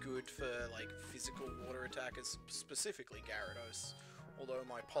 Waterfall is good for, like, physical water attackers, specifically Gyarados. Although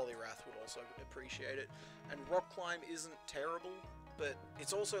my Poliwrath would also appreciate it. And Rock Climb isn't terrible, but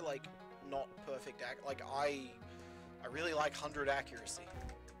it's also, like, not perfect like, I really like 100 accuracy.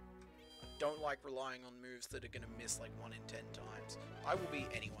 I don't like relying on moves that are gonna miss, like, 1 in 10 times. I will be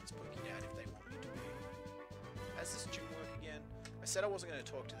anyone's Poké Dad if they want me to be. Has this gym work again? I said I wasn't gonna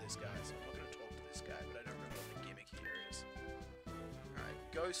talk to this guy, so I'm not gonna talk to this guy, but I don't remember what the gimmick here is. Alright,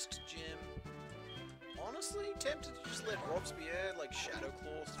 Ghost Gym. Honestly, tempted to just let Robespierre, like, Shadow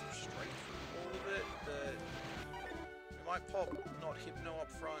Claw straight through all of it, but we might pop not Hypno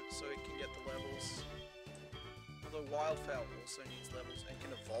up front so it can get the levels. Although Wildfowl also needs levels and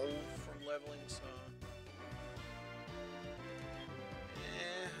can evolve from leveling, so...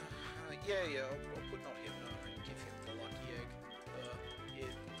 yeah, I'll put not Hypno and give him the Lucky Egg.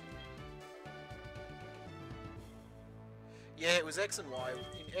 Yeah, it was X and Y.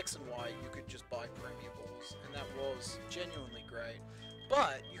 In X and Y, you could just buy Premier Balls, and that was genuinely great.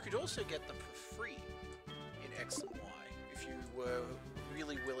 But you could also get them for free in X and Y if you were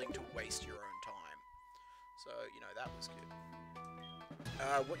really willing to waste your own time. So, you know, that was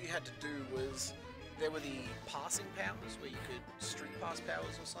good. What you had to do was, there were the passing powers, where you could street pass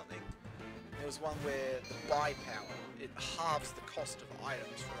powers or something. There was one where the buy power, it halves the cost of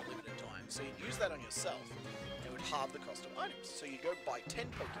items for a limited time. So you'd use that on yourself, and it would halve the cost of items. So you'd go buy 10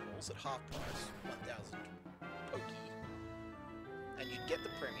 Pokeballs at half price, 1,000 Poke, and you'd get the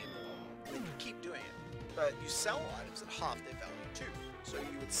Premier Ball, and then you'd keep doing it. But you sell items at half their value too. So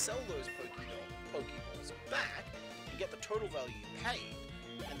you would sell those Pokeballs back, and get the total value you paid,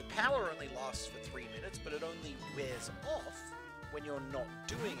 and the power only lasts for 3 minutes, but it only wears off when you're not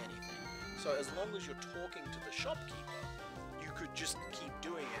doing anything. So as long as you're talking to the shopkeeper, you could just keep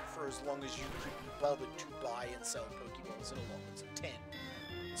doing it for as long as you could be bothered to buy and sell Pokeballs in allotments of 10.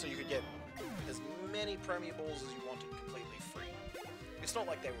 So you could get as many Premier Balls as you wanted completely free. It's not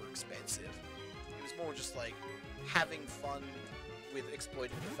like they were expensive. It was more just like having fun with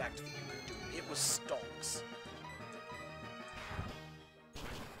exploiting the fact that you could do it. It was stonks.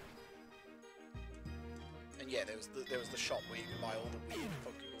 And yeah, there was the shop where you could buy all the weird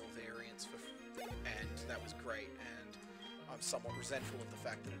Pokeball variants for and that was great, and I'm somewhat resentful of the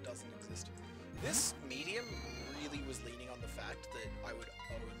fact that it doesn't exist. This medium really was leaning on the fact that I would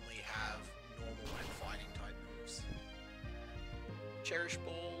only have normal and fighting type moves. Cherish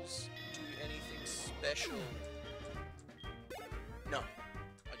Balls do anything special? No,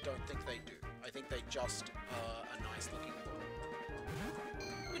 I don't think they do. I think they just are a nice looking ball.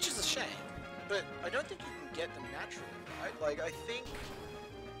 Which is a shame, but I don't think you can get them naturally, right? Like, I think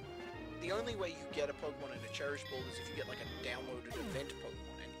the only way you get a Pokemon in a Cherish Ball is if you get like a downloaded event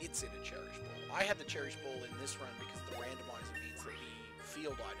Pokemon and it's in a Cherish Ball. I had the Cherish Ball in this run because the randomizer means that the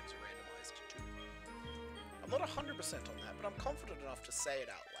field items are randomized too. I'm not 100% on that, but I'm confident enough to say it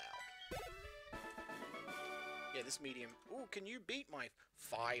out loud. Yeah, this medium... Ooh, can you beat my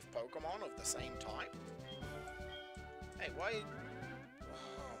 5 Pokemon of the same time? Hey, why...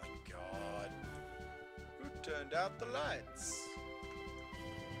 oh my god. Who turned out the lights?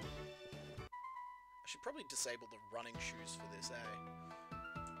 I should probably disable the running shoes for this, eh?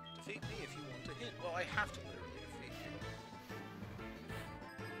 Defeat me if you want to hit. Well, I have to literally defeat you.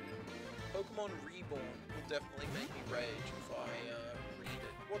 Pokemon Reborn will definitely make me rage if I read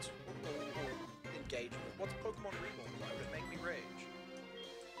it. What's... engagement. What's Pokemon Pokemon Reborn? Why would it make me rage?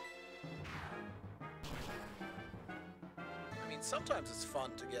 I mean, sometimes it's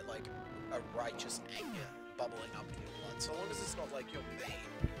fun to get, like, a righteous anger bubbling up in your blood, so long as it's not, like, your main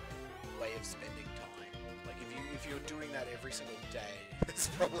way of spending time. Like, if you're doing that every single day, it's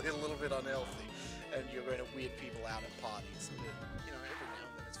probably a little bit unhealthy, and you're going to weird people out at parties. But, you know, every now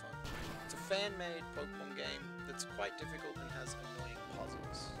and then it's fun. It's a fan-made Pokemon game that's quite difficult and has annoying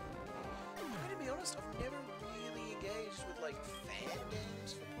puzzles. I'm going to be honest, I've never really engaged with, like, fan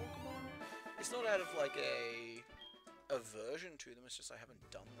games for Pokemon. It's not out of, like, a aversion to them, it's just I haven't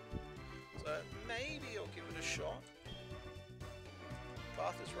done them. So maybe I'll give it a shot.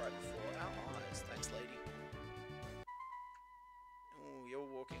 Path is right before our eyes. Thanks, lady. Oh, you're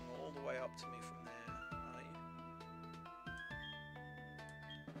walking all the way up to me from there, are you?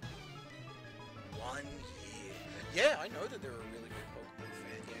 1 year. Yeah, I know that there are really good Pokemon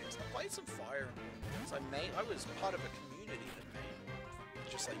fan games. I played some Fire Emblem. So I was part of a community that made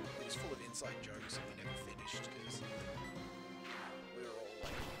just like it was full of inside jokes and we never finished because we were all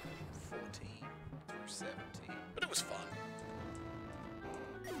like 14 through 17. But it was fun.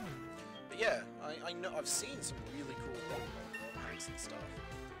 But yeah, I know I've seen some really cool Pokemon hacks and stuff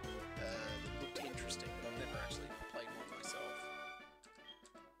that looked interesting, but I've never actually played one myself.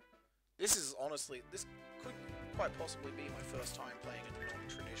 This is honestly, this could quite possibly be my first time playing a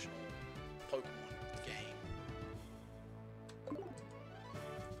non-traditional Pokemon game.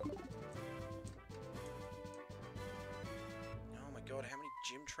 Oh my god, how many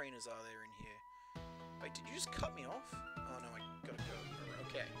gym trainers are there in here? Wait, did you just cut me off? Oh no, I gotta go.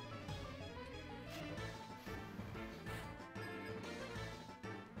 Okay.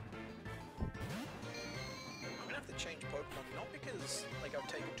 I'm gonna have to change Pokemon, not because like I've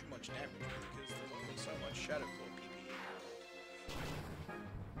taken too much damage, but because there's only so much Shadow Claw PPE.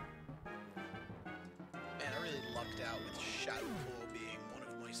 Man, I really lucked out with Shadow Claw being one of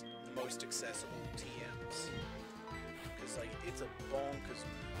my most accessible TMs. Because like, it's a bonkers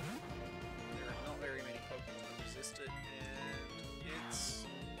move. There are not very many Pokemon that resist it, and it's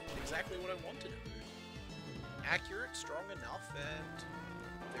exactly what I wanted it to do. Accurate, strong enough, and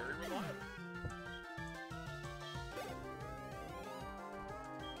very reliable.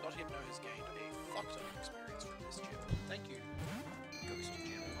 Not Hypno has gained a fuck-ton of experience from this gym. Thank you, Ghost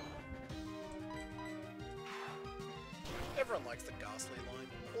Gym. Everyone likes the Ghastly line.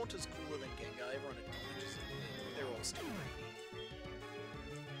 Haunter's cooler than Gengar, everyone acknowledges it. They're all still rainy.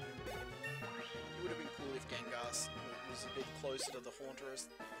 It would have been cool if Gengar was a bit closer to the Haunter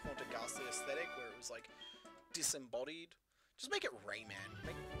Ghastly aesthetic, where it was like disembodied. Just make it Rayman.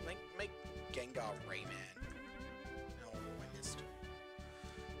 Make Gengar Rayman. Oh, I missed.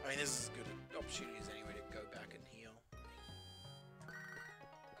 I mean, this is as good an opportunity as anyway to go back and heal.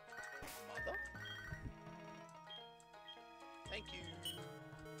 Mother? Thank you.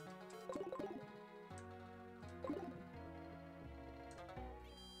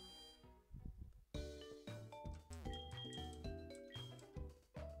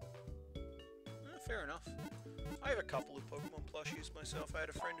 Fair enough. I have a couple of Pokemon plushies myself. I had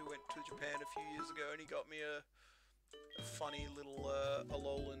a friend who went to Japan a few years ago and he got me a funny little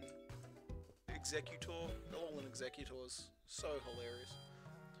Alolan Executor. Alolan Executor's so hilarious.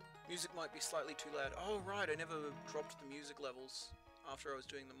 Music might be slightly too loud. Oh right, I never dropped the music levels after I was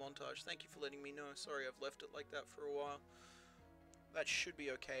doing the montage. Thank you for letting me know. Sorry I've left it like that for a while. That should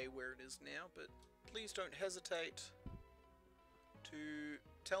be okay where it is now, but please don't hesitate to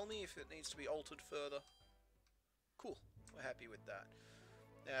tell me if it needs to be altered further. Cool, we're happy with that.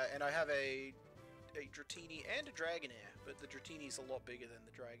 And I have a Dratini and a Dragonair, but the Dratini's a lot bigger than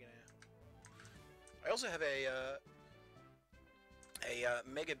the Dragonair. I also have a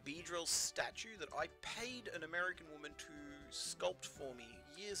Mega Beedrill statue that I paid an American woman to sculpt for me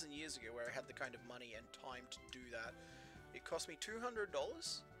years and years ago, where I had the kind of money and time to do that. It cost me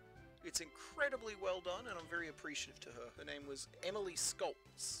 $200. It's incredibly well done, and I'm very appreciative to her. Her name was Emily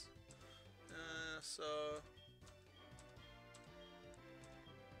Sculpts.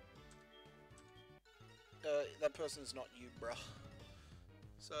 That person's not you, bruh.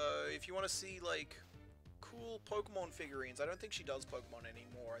 So, if you want to see, like, cool Pokemon figurines, I don't think she does Pokemon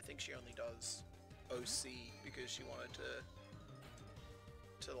anymore. I think she only does OC, because she wanted to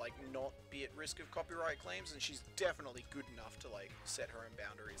like, not be at risk of copyright claims, and she's definitely good enough to, like, set her own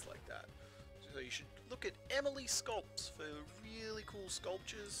boundaries like that. So you should look at Emily Sculpts for really cool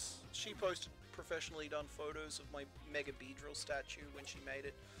sculptures. She posted professionally done photos of my Mega Beedrill statue when she made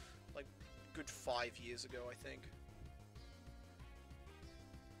it, like, good 5 years ago, I think.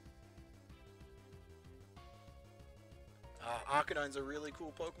 Arcanine's a really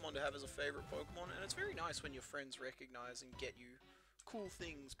cool Pokemon to have as a favorite Pokemon, and it's very nice when your friends recognize and get you cool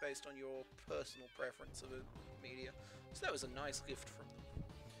things based on your personal preference of a media. So that was a nice gift from them.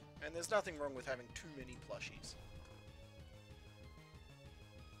 And there's nothing wrong with having too many plushies.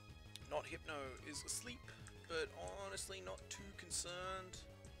 Not Hypno is asleep, but honestly not too concerned.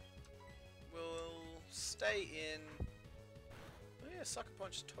 We'll stay in. Oh yeah, Sucker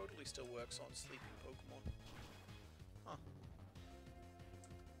Punch totally still works on sleeping Pokemon. Huh.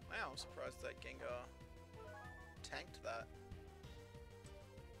 Wow, I'm surprised that Gengar tanked that.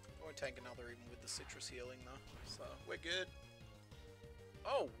 I won't tank another even with the citrus healing though, so we're good.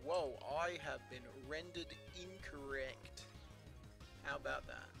 Oh, whoa, I have been rendered incorrect. How about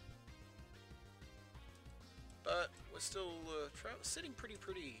that? But we're still sitting pretty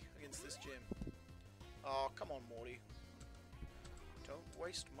against this gym. Oh, come on, Morty. Don't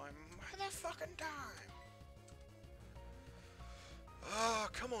waste my motherfucking time. Oh,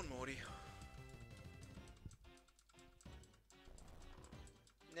 come on, Morty.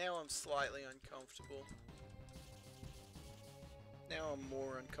 Now I'm slightly uncomfortable. Now I'm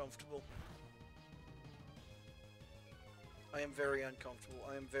more uncomfortable. I am very uncomfortable.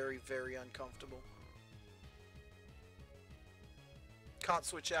 I am very uncomfortable. Can't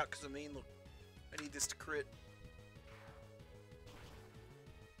switch out because I mean, look, I need this to crit.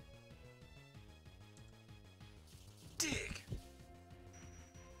 Dick!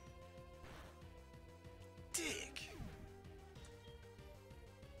 Dick!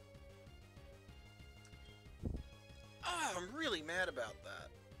 Oh, I'm really mad about that.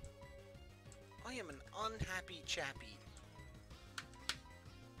 I am an unhappy chappy.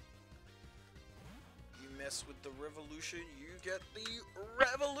 You mess with the revolution, you get the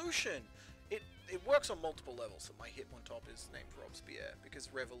revolution! It works on multiple levels, so my Hitmontop is named Robespierre, because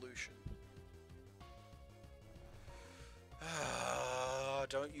revolution.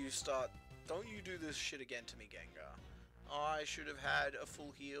 Don't you do this shit again to me, Gengar. I should have had a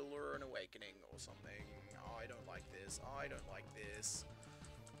full heal or an awakening or something. I don't like this. I don't like this.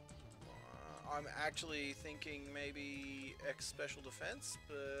 I'm actually thinking maybe X special defense,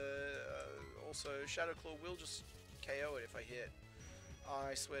 but also Shadow Claw will just KO it if I hit.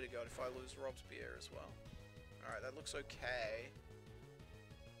 I swear to God, if I lose Robespierre as well. Alright, that looks okay.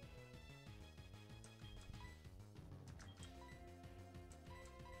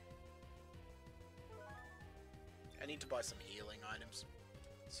 I need to buy some healing items.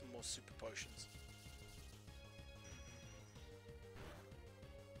 Some more super potions.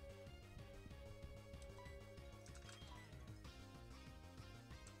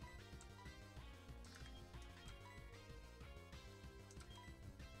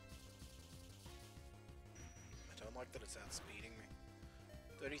 I don't like that it's outspeeding me.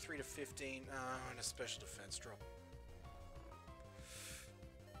 33 to 15. And a special defense drop.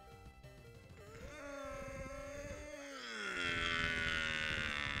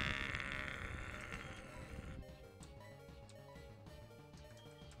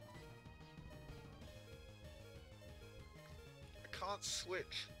 Can't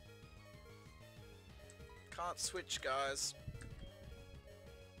switch. Can't switch, guys.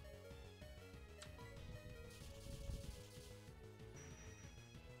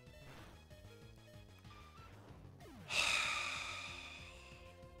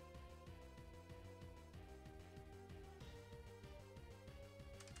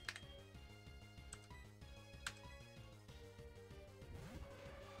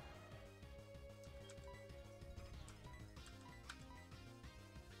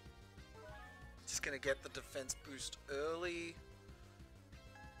 Just gonna get the defense boost early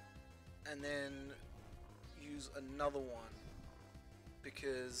and then use another one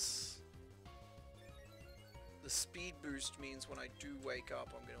because the speed boost means when I do wake up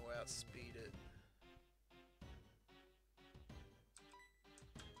I'm gonna outspeed it.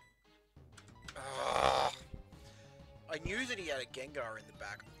 I knew that he had a Gengar in the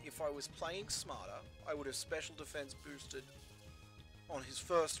back. If I was playing smarter, I would have special defense boosted on his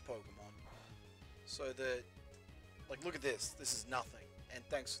first Pokemon. So that, like, look at this. This is nothing. And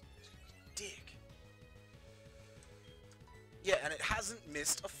thanks, dick. Yeah, and it hasn't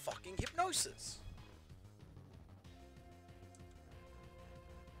missed a fucking Hypnosis.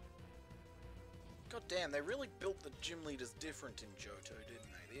 God damn, they really built the gym leaders different in Johto, didn't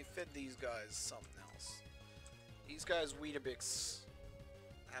they? They fed these guys something else. These guys, Weetabix,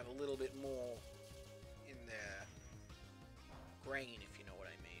 have a little bit more in their grain, if you know what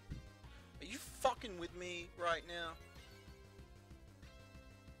I mean. Are you fucking with me right now?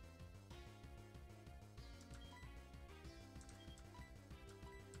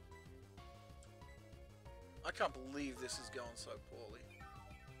 I can't believe this is going so poorly.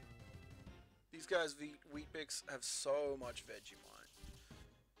 These guys, Wheatbix, have so much Vegemite.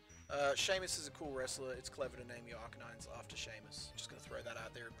 Sheamus is a cool wrestler. It's clever to name your Arcanines after Sheamus. Just gonna throw that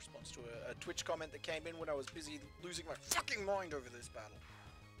out there in response to a Twitch comment that came in when I was busy losing my fucking mind over this battle.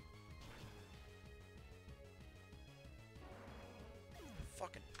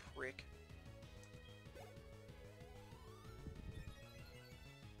 Fucking prick.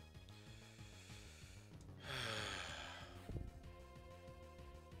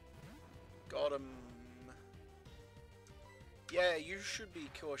 Got him. Yeah, you should be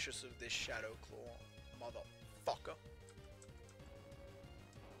cautious of this Shadow Claw, motherfucker.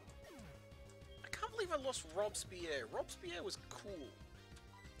 I can't believe I lost Robespierre. Robespierre was cool.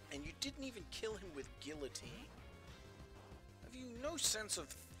 And you didn't even kill him with guillotine. Have you no sense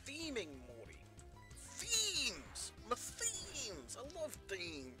of theming, Morty? Themes! My themes! I love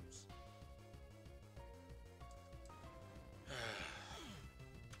themes!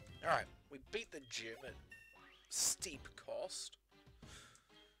 Alright, we beat the gym at steep cost.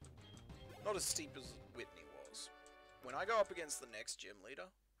 Not as steep as Whitney was. When I go up against the next gym leader,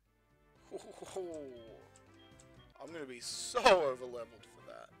 I'm gonna be so overleveled for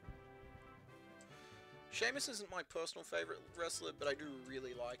that. Sheamus isn't my personal favorite wrestler, but I do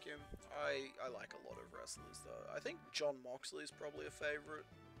really like him. I like a lot of wrestlers though. I think John Moxley is probably a favorite.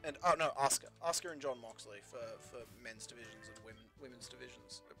 And, oh no, Asuka and John Moxley for men's divisions and women's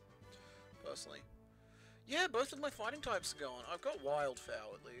divisions, personally. Yeah, both of my fighting types are going. I've got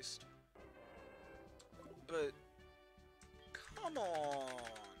Wildfowl at least. But, come on.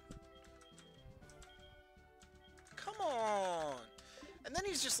 Come on. And then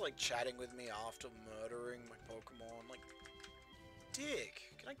he's just like chatting with me after murdering my Pokemon. Like, dick,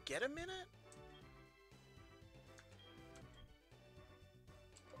 can I get a minute?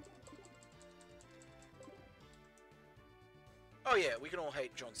 Oh yeah, we can all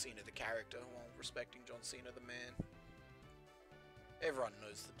hate John Cena the character while respecting John Cena the man. Everyone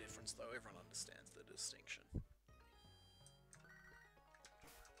knows the difference though, everyone understands the distinction.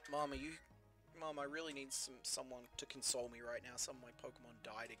 Mom, I really need someone to console me right now. Some of my Pokemon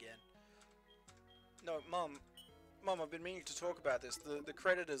died again. No, Mom, I've been meaning to talk about this. The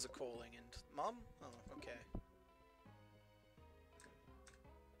creditors are calling and... Mom? Oh, okay.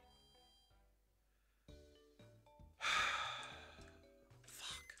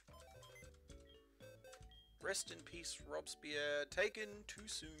 Rest in peace, Robespierre. Taken too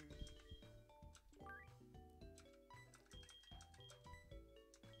soon.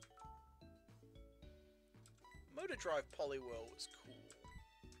 Motor Drive Poliwhirl was cool.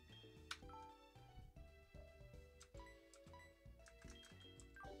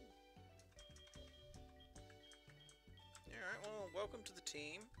 Alright, well, welcome to the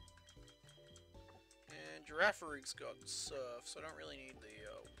team. And Giraffari's got Surf, so I don't really need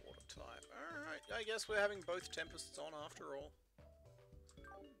the water type. Alright, I guess we're having both Tempests on after all.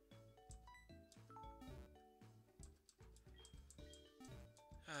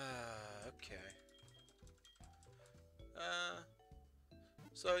 Okay.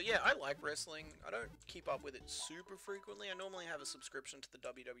 So yeah, I like wrestling. I don't keep up with it super frequently. I normally have a subscription to the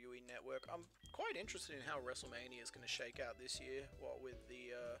WWE Network. I'm quite interested in how WrestleMania is going to shake out this year, what with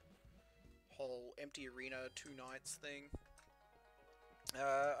the whole empty arena 2 nights thing.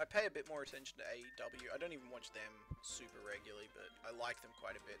 I pay a bit more attention to AEW. I don't even watch them super regularly, but I like them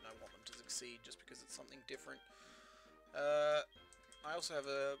quite a bit and I want them to succeed just because it's something different. I also have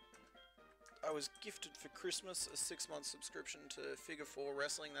I was gifted for Christmas a 6-month subscription to Figure 4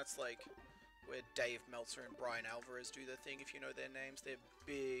 Wrestling. That's like where Dave Meltzer and Brian Alvarez do their thing, if you know their names. They're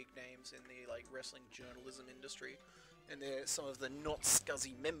big names in the like wrestling journalism industry, and they're some of the not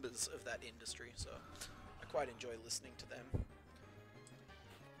scuzzy members of that industry, so I quite enjoy listening to them.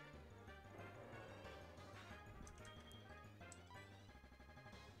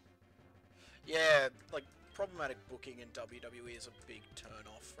 Yeah, like, problematic booking in WWE is a big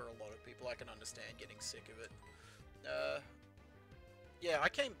turn-off for a lot of people. I can understand getting sick of it. Yeah, I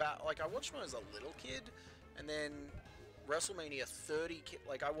came back, like, I watched when I was a little kid, and then WrestleMania 30,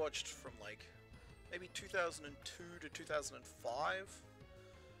 like, I watched from, like, maybe 2002 to 2005,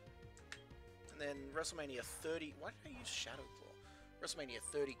 and then WrestleMania 30, why did I use Shadow Claw? WrestleMania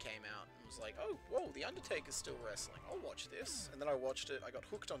 30 came out, and was like, oh, whoa, The Undertaker's still wrestling, I'll watch this, and then I watched it, I got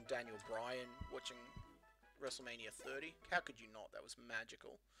hooked on Daniel Bryan, watching WrestleMania 30. How could you not? That was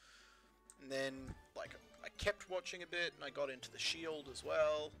magical. And then, like, I kept watching a bit, and I got into The Shield as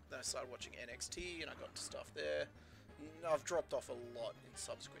well. Then I started watching NXT, and I got into stuff there. And I've dropped off a lot in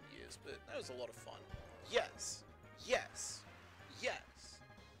subsequent years, but that was a lot of fun. Yes. Yes. Yes.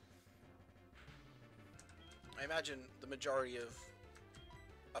 I imagine the majority of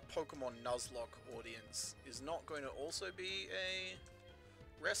a Pokemon Nuzlocke audience is not going to also be a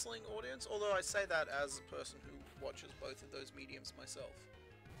wrestling audience, although I say that as a person who watches both of those mediums myself.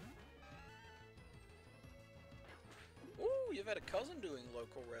 Ooh, you've had a cousin doing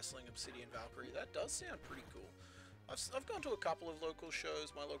local wrestling, Obsidian Valkyrie. That does sound pretty cool. I've gone to a couple of local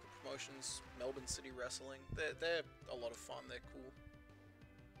shows, my local promotions, Melbourne City Wrestling. They're a lot of fun, they're cool.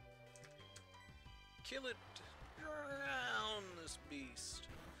 Kill it drown this beast.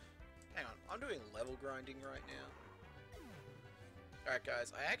 Hang on, I'm doing level grinding right now. Alright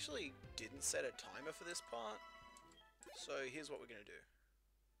guys, I actually didn't set a timer for this part, so here's what we're gonna do.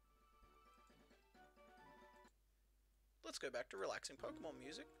 Let's go back to relaxing Pokemon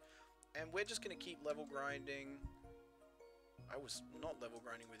music, and we're just gonna keep level grinding. I was not level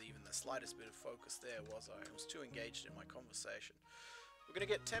grinding with even the slightest bit of focus there, was I? I was too engaged in my conversation. We're gonna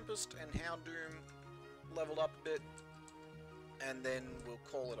get Tempest and Houndoom leveled up a bit, and then we'll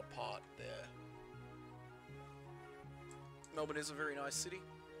call it a part there. Melbourne is a very nice city.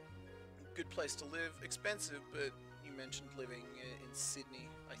 Good place to live. Expensive, but you mentioned living in Sydney,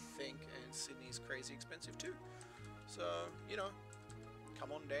 I think, and Sydney's crazy expensive too. So, you know,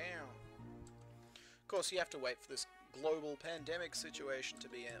 come on down. Of course, you have to wait for this global pandemic situation to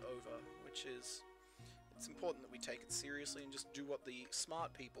be over, which is... It's important that we take it seriously and just do what the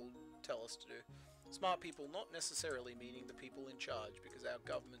smart people tell us to do. Smart people not necessarily meaning the people in charge, because our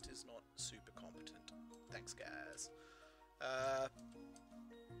government is not super competent. Thanks, guys.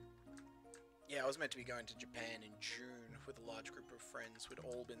 Yeah, I was meant to be going to Japan in June with a large group of friends. We'd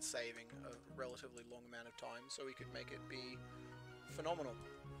all been saving a relatively long amount of time so we could make it be phenomenal.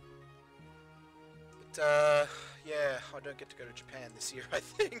 But, yeah, I don't get to go to Japan this year, I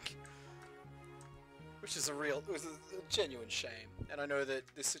think. Which is it was a genuine shame. And I know that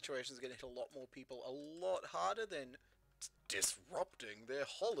this situation is going to hit a lot more people a lot harder than disrupting their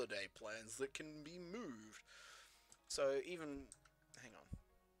holiday plans that can be moved. So even... hang on.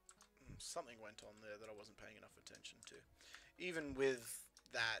 Something went on there that I wasn't paying enough attention to. Even with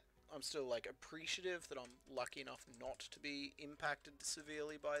that, I'm still, like, appreciative that I'm lucky enough not to be impacted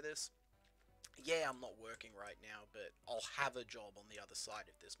severely by this. Yeah, I'm not working right now, but I'll have a job on the other side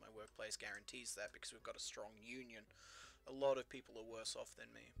of this. My workplace guarantees that because we've got a strong union. A lot of people are worse off than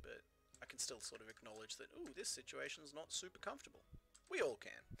me, but I can still sort of acknowledge that, ooh, this situation's not super comfortable. We all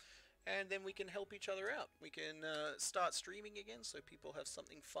can. And then we can help each other out. We can start streaming again so people have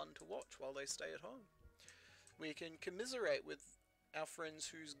something fun to watch while they stay at home. We can commiserate with our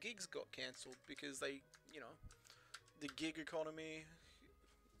friends whose gigs got cancelled because they, you know, the gig economy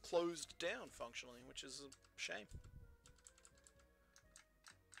closed down functionally, which is a shame.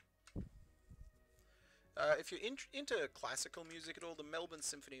 If you're into classical music at all, the Melbourne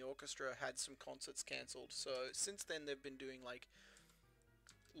Symphony Orchestra had some concerts cancelled. So since then they've been doing like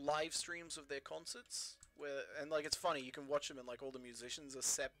live streams of their concerts, where, and like it's funny, you can watch them and like all the musicians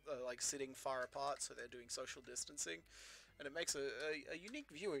are like sitting far apart, so they're doing social distancing, and it makes a unique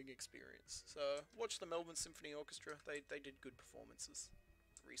viewing experience. So watch the Melbourne Symphony Orchestra. They did good performances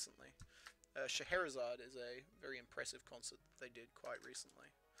recently. Scheherazade is a very impressive concert that they did quite recently.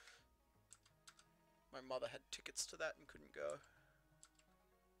 My mother had tickets to that and couldn't go.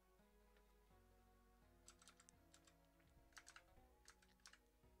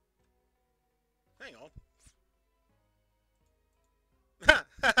 Hang on.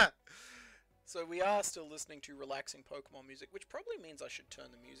 So we are still listening to relaxing Pokemon music, which probably means I should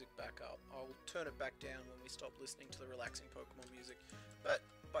turn the music back up. I'll turn it back down when we stop listening to the relaxing Pokemon music. But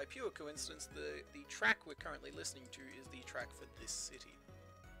by pure coincidence, the track we're currently listening to is the track for this city.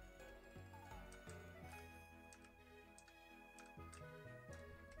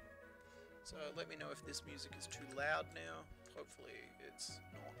 So let me know if this music is too loud now. Hopefully it's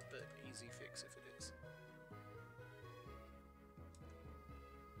not, but easy fix if it is.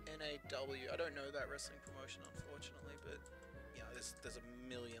 NAW, I don't know that wrestling promotion unfortunately, but you know, there's a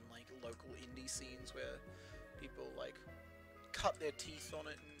million like local indie scenes where people like cut their teeth on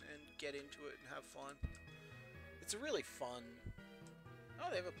it and get into it and have fun. It's a really fun... Oh,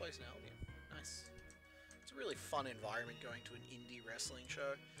 they have a place in Albion. Nice. It's a really fun environment going to an indie wrestling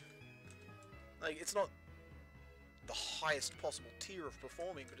show. Like, it's not the highest possible tier of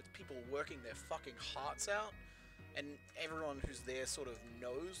performing, but it's people working their fucking hearts out, and everyone who's there sort of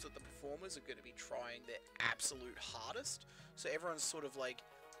knows that the performers are going to be trying their absolute hardest, so everyone's sort of like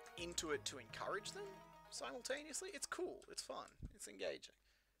into it to encourage them simultaneously. It's cool, it's fun, it's engaging.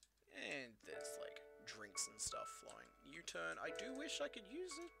 And there's like drinks and stuff flowing. U-turn, I do wish I could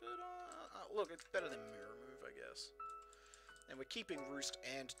use it, but look, it's better than Mirror Move, I guess. And we're keeping Roost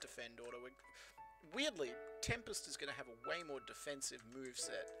and Defend Order. weirdly, Tempest is going to have a way more defensive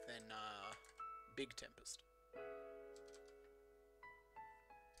moveset than Big Tempest.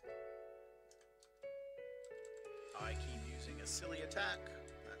 I keep using a silly attack.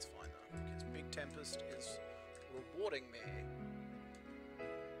 That's fine though, because Big Tempest is rewarding me.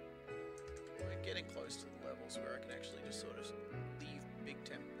 We're getting close to the levels where I can actually just sort of leave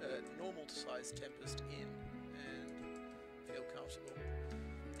normal sized Tempest in and feel comfortable.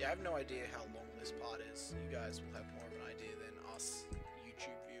 Yeah, I have no idea how long this part is. You guys will have more of an idea than us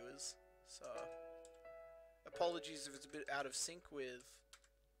YouTube viewers. So, apologies if it's a bit out of sync with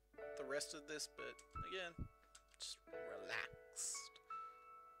the rest of this, but again, just relaxed.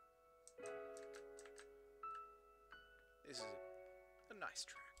 This is a nice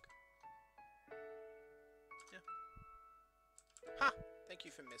track. Yeah. Ha! Thank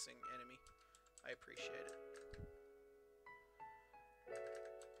you for missing, enemy. I appreciate it.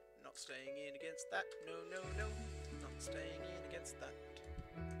 Not staying in against that. No, no, no. Not staying in against that.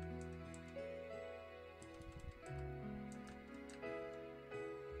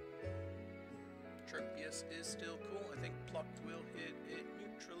 Tropius is still cool. I think Pluck will hit it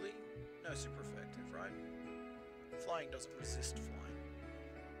neutrally. No, super effective, right? Flying doesn't resist flying.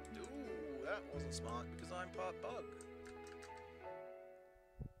 Ooh, that wasn't smart because I'm part bug.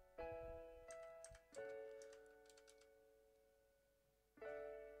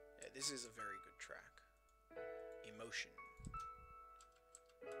 Yeah, this is a very good track. Emotion.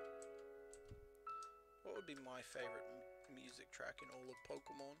 What would be my favorite music track in all of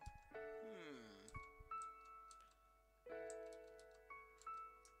Pokemon?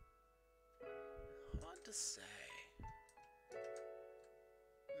 Hard to say.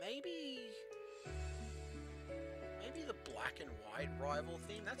 Maybe the Black and White rival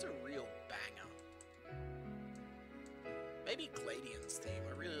theme. That's a real banger. Maybe Gladian's theme.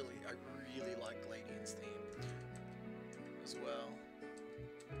 I really like Gladian's theme as well.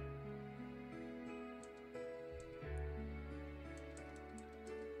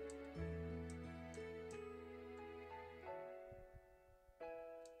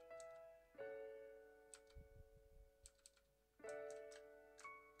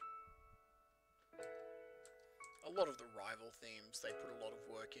 A lot of the rival themes, they put a lot of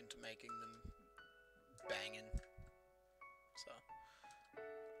work into making them banging. So,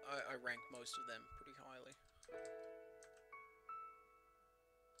 I rank most of them pretty highly.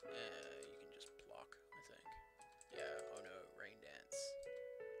 Yeah, you can just block, I think. Yeah, oh no, Rain Dance.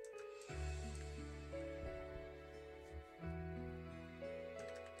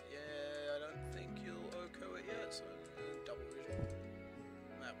 Yeah, I don't think you'll OHKO it yet, so double vision.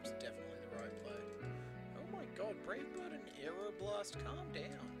 That was definitely the right play. Oh my god, Brave Bird and Aeroblast, calm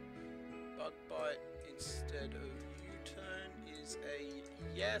down. Bug Bite instead of U-Turn is a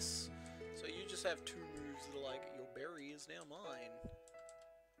yes. So you just have two moves that are like, your berry is now mine.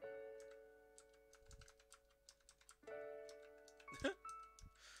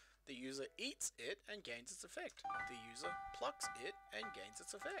 The user eats it and gains its effect. The user plucks it and gains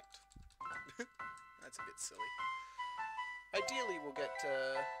its effect. That's a bit silly. Ideally we'll get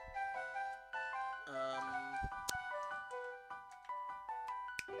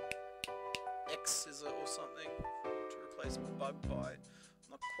X-Scissor or something to replace Bug Bite.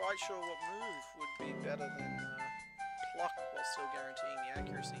 I'm not quite sure what move would be better than Pluck while still guaranteeing the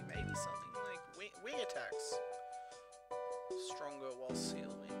accuracy. Maybe something like wing attacks. Stronger while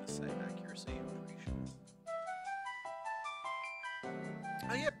sealing the same accuracy, I'm pretty sure.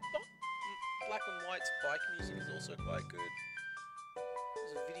 Oh yeah, Black and White's bike music is also quite good.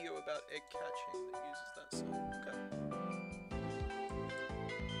 There's a video about egg catching that uses that song. Okay.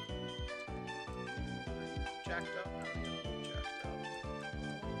 Jacked up. Jacked up.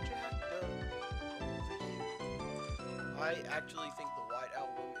 Jacked up. I actually think the White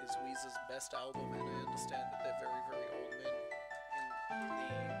Album is Weezer's best album, and I understand that they're very, very old men in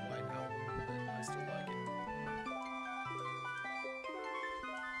the White Album, but I still like it.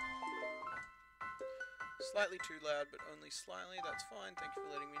 Slightly too loud, but only slightly. That's fine. Thank you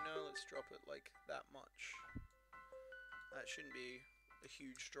for letting me know. Let's drop it like that much. That shouldn't be a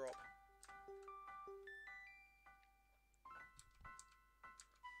huge drop.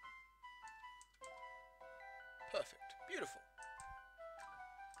 Perfect. Beautiful.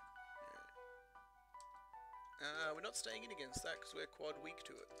 We're not staying in against that because we're quad weak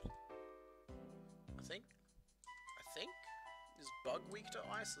to it. I think? Is Bug weak to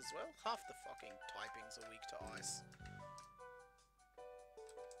ice as well? Half the fucking typings are weak to ice.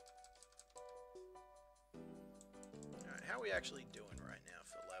 Alright, how are we actually doing right now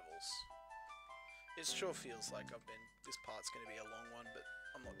for levels? It sure feels like this part's going to be a long one, but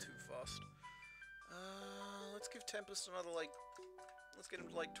I'm not too fast. Let's give Tempest another, like... Let's get him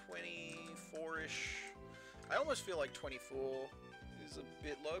to, like, 24-ish. I almost feel like 24 is a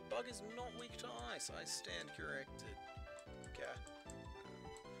bit low. Bug is not weak to ice. I stand corrected. Okay.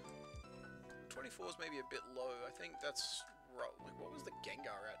 24 is maybe a bit low. I think that's... Like, what was the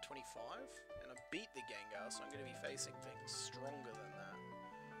Gengar at? 25? And I beat the Gengar, so I'm going to be facing things stronger than that.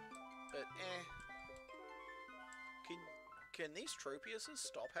 But, Can these Tropiuses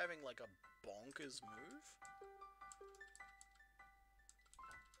stop having, like, a bonkers move?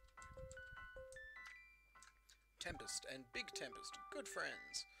 Tempest and Big Tempest, good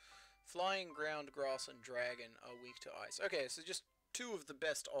friends. Flying, Ground, Grass, and Dragon are weak to ice. Okay, so just two of the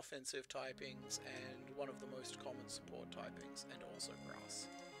best offensive typings and one of the most common support typings, and also Grass.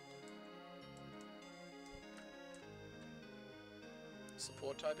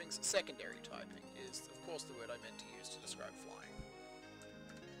 Support typings, secondary typing is, of course, the word I meant to use to describe flying.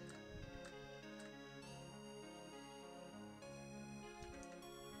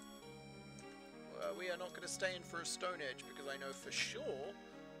 We are not going to stay in for a Stone Edge because I know for sure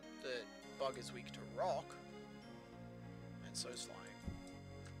that Bug is weak to Rock, and so is Flying.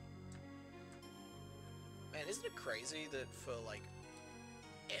 Man, isn't it crazy that for like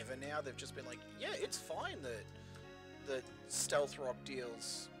ever now they've just been like, yeah, it's fine that Stealth Rock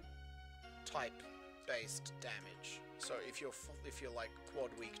deals type-based damage. So if you're like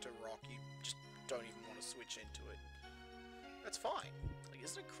quad weak to Rock, you just don't even want to switch into it. That's fine. Like,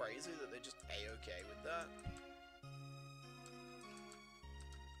 isn't it crazy that they're just A-okay with that?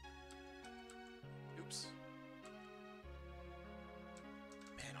 Oops.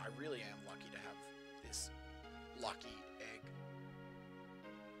 Man, I really am lucky to have this lucky egg.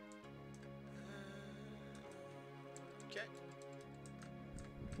 Okay.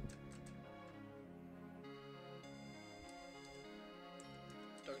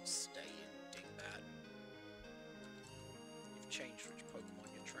 Don't stay in Dingbat. You've changed which Pokemon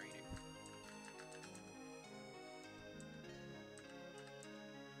you're training.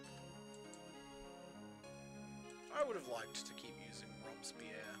 I would have liked to keep using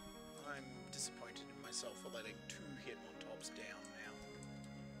Robespierre. I'm disappointed in myself for letting two Hitmontops down now.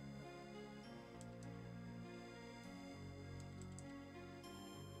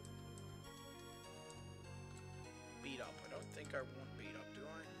 Beat up. I don't think I want beat up, do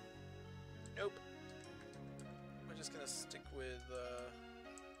I? Nope. We're just gonna stick with,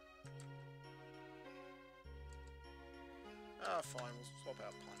 fine, we'll swap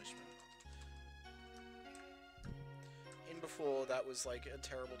out Punishment. In before, that was like a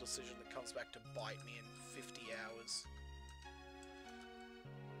terrible decision that comes back to bite me in 50 hours.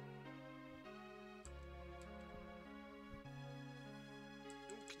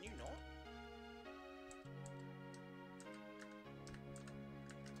 Ooh, can you not?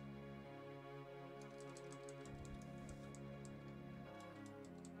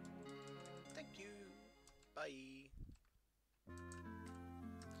 Thank you. Bye.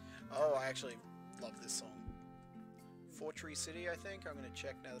 Oh, I actually love this song. Fortree City, I think. I'm gonna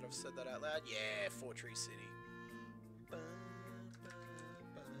check now that I've said that out loud. Yeah, Fortree City.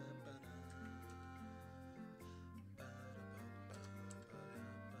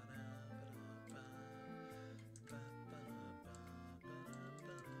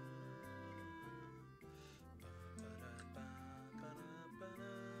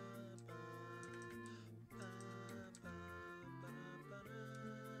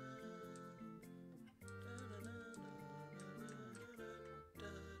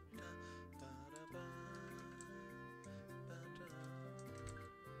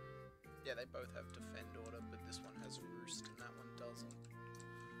 Yeah, they both have Defend Order, but this one has Roost and that one doesn't.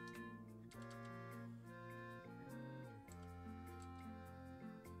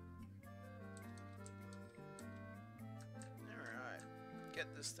 Alright.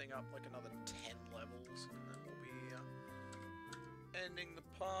 Get this thing up like another 10 levels, and then we'll be ending the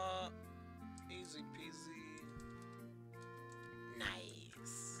part. Easy peasy.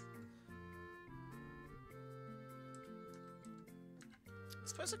 Nice. I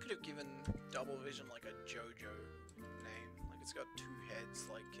suppose I could have given Double Vision like a JoJo name. Like, it's got two heads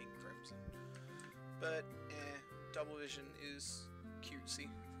like King Crimson. But, Double Vision is cutesy.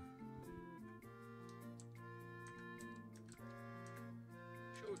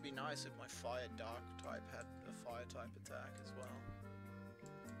 Sure would be nice if my Fire Dark type had a Fire type attack as well.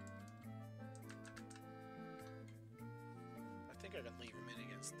 I think I can leave him in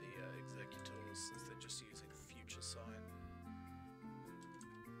against the Executors since they're just using Future Sight.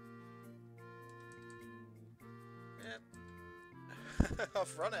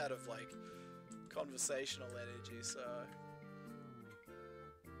 I've run out of, like, conversational energy, so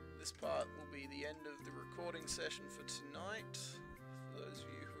this part will be the end of the recording session for tonight. For those of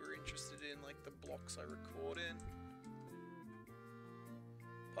you who are interested in like the blocks I record in.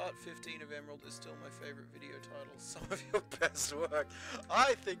 Part 15 of Emerald is still my favorite video title. Some of your best work.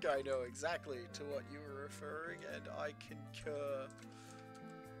 I think I know exactly to what you were referring, and I concur.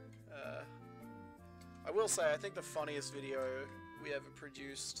 I will say, I think the funniest video we ever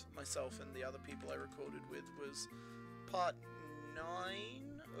produced, myself and the other people I recorded with, was part 9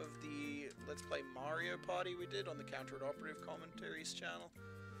 of the Let's Play Mario Party we did on the Counter Operative Commentaries channel.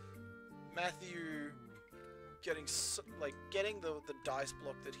 Matthew getting the dice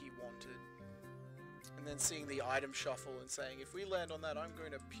block that he wanted, and then seeing the item shuffle and saying, if we land on that, I'm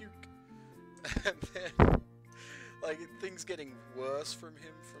going to puke. And then, like, things getting worse from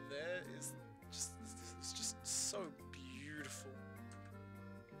him from there is just so beautiful.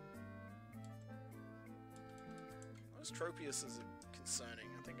 Those Tropiuses are concerning.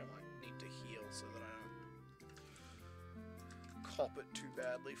 I think I might need to heal so that I don't cop it too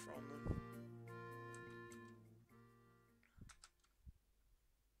badly from them.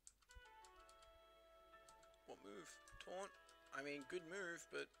 What move? Taunt? I mean, good move,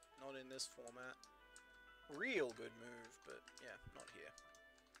 but not in this format. Real good move, but yeah, not here.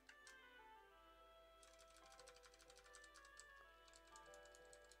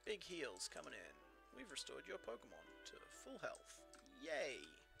 Big heals coming in. We've restored your Pokemon to full health. Yay!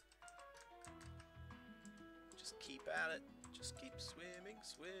 Just keep at it. Just keep swimming,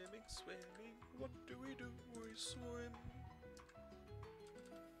 swimming, swimming. What do? We swim.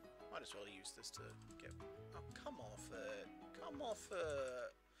 Might as well use this to get... Oh, come off it. Come off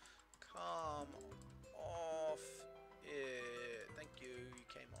it. Come off it. Thank you. You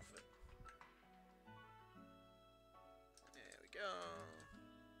came off it. There we go.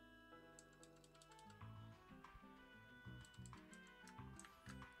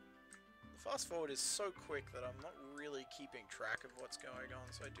 The fast forward is so quick that I'm not really keeping track of what's going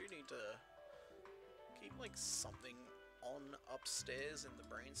on, so I do need to keep like something on upstairs in the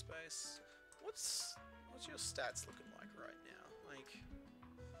brain space. What's your stats looking like right now? Like,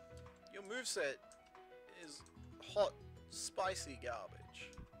 your moveset is hot, spicy garbage.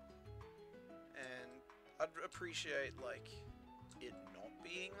 And I'd appreciate, like, it not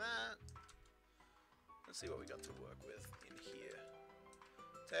being that. Let's see what we got to work with in here.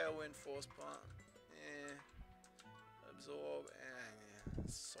 Tailwind, Force Plant, Absorb,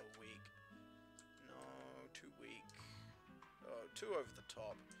 so weak. No, too weak. Oh, too over the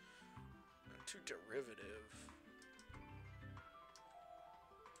top. Too derivative.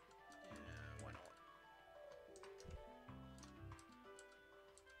 Yeah, why not?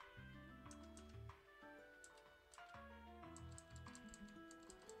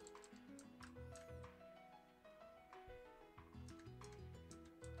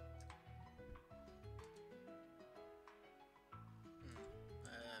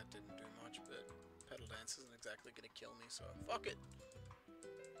 Didn't do much, but Pedal Dance isn't exactly gonna kill me, so fuck it!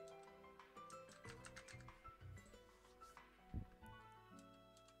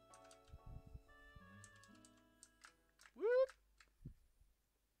 Whoop!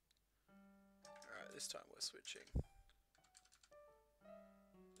 Alright, this time we're switching.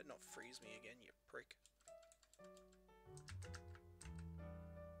 Did not freeze me again, you prick.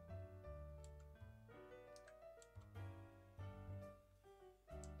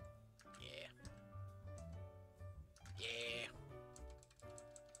 Yeah.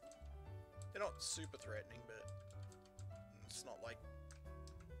 They're not super threatening, but it's not like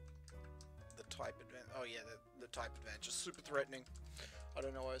the type advantage. Oh yeah, the type advantage is super threatening. I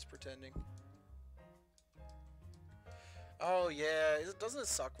don't know why I was pretending. Oh yeah, doesn't it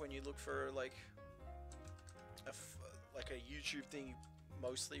suck when you look for like a YouTube thing you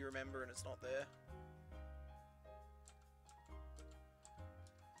mostly remember and it's not there?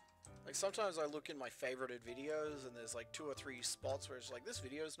 Like, sometimes I look in my favorited videos and there's like 2 or 3 spots where it's like, this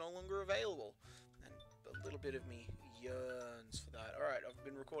video is no longer available. And a little bit of me yearns for that. Alright, I've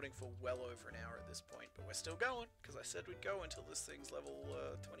been recording for well over an hour at this point, but we're still going, because I said we'd go until this thing's level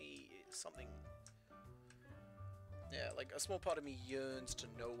 20-something. Yeah, like, a small part of me yearns to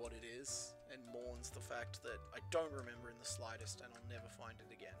know what it is, and mourns the fact that I don't remember in the slightest, and I'll never find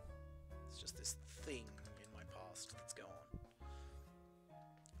it again. It's just this thing in my past that's gone.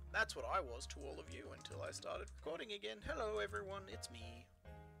 That's what I was to all of you until I started recording again. Hello everyone, it's me.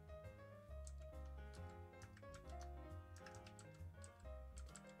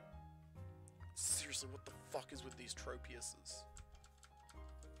 Seriously, what the fuck is with these Tropiuses?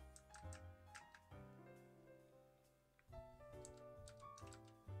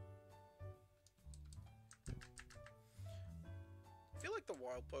 the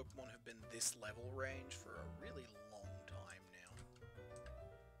wild Pokemon have been this level range for a really long time now.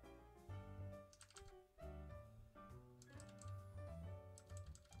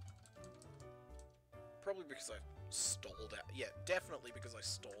 Probably because I stalled out. Yeah, definitely because I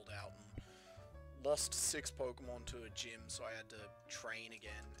stalled out and lost 6 Pokemon to a gym, so I had to train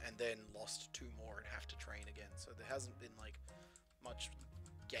again, and then lost 2 more and have to train again. So there hasn't been, like, much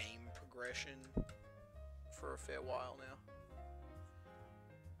game progression for a fair while now.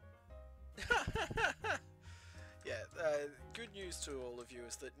 Yeah, good news to all of you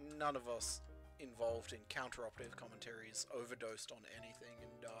is that none of us involved in counter-operative commentaries overdosed on anything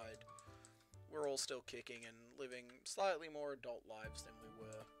and died. We're all still kicking and living slightly more adult lives than we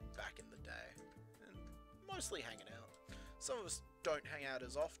were back in the day. And mostly hanging out. Some of us don't hang out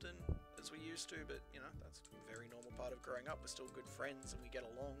as often as we used to, but, you know, that's a very normal part of growing up. We're still good friends and we get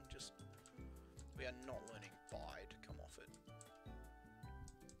along, just we are not learning bye to come off it.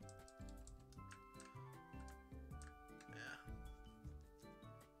 Yeah.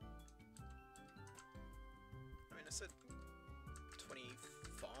 I mean, I said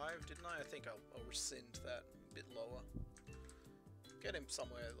 25, didn't I? I think I'll rescind that a bit lower. Get him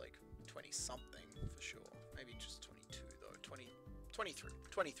somewhere like 20-something for sure. Maybe just 22 though.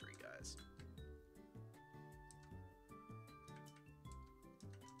 23, guys.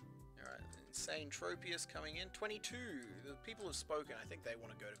 Alright, Insane Tropius coming in. 22! The people have spoken. I think they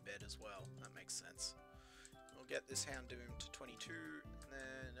want to go to bed as well. That makes sense. We'll get this Houndoom to 22, and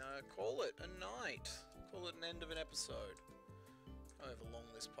then call it a night. Call it an end of an episode. However long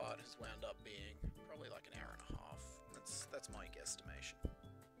this part has wound up being. Probably like an hour and a half. That's my guesstimation.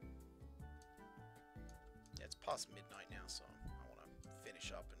 Yeah, it's past midnight now, so I want to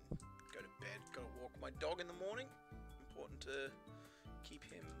finish up and go to bed. Gotta walk my dog in the morning. Important to keep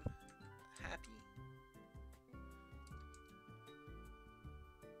him happy.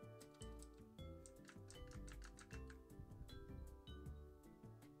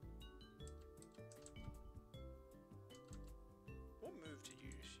 What move did you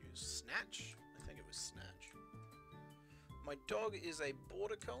use? Snatch? I think it was Snatch. My dog is a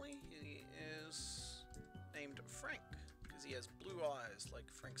border collie. He is named Frank because he has blue eyes like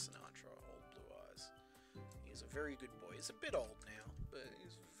Frank Sinatra, old blue eyes. He's a very good boy. He's a bit old now, but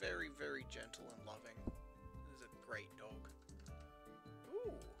he's very, very gentle and loving. He's a great dog.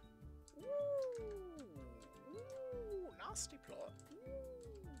 Ooh. Ooh. Ooh. Nasty plot.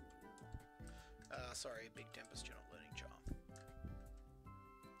 Ooh. Sorry, Big Tempest, you're not learning Charm.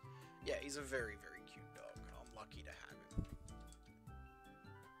 Yeah, he's a very, very cute dog. I'm lucky to have him.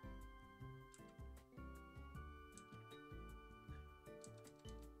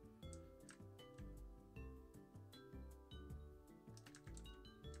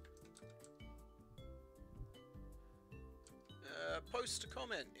 Post a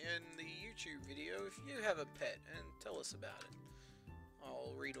comment in the YouTube video if you have a pet and tell us about it.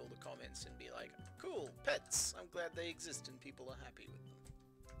 I'll read all the comments and be like, cool, pets! I'm glad they exist and people are happy with them.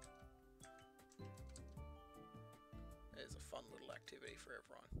 There's a fun little activity for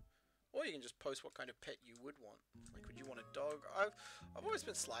everyone. Or you can just post what kind of pet you would want. Like, would you want a dog? I've always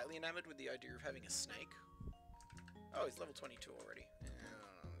been slightly enamored with the idea of having a snake. Oh, he's level 22 already.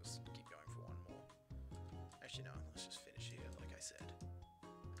 Let's keep going for one more. Actually, no, let's just finish here, like I said.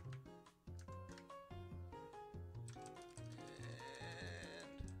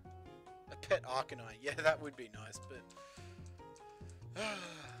 And a pet Arcanine. Yeah, that would be nice, but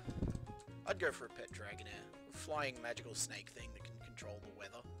I'd go for a pet Dragonair. A flying magical snake thing that can control the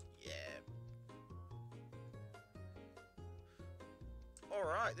weather. Yeah.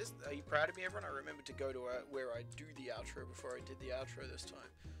 Alright, are you proud of me, everyone? I remembered to go to where I do the outro before I did the outro this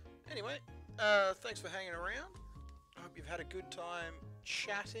time. Anyway, thanks for hanging around. I hope you've had a good time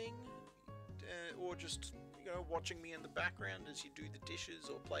chatting, or just, you know, watching me in the background as you do the dishes,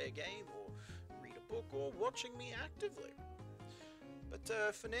 or play a game, or read a book, or watching me actively.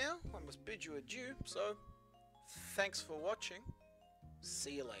 But for now, I must bid you adieu, so thanks for watching.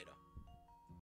 See you later.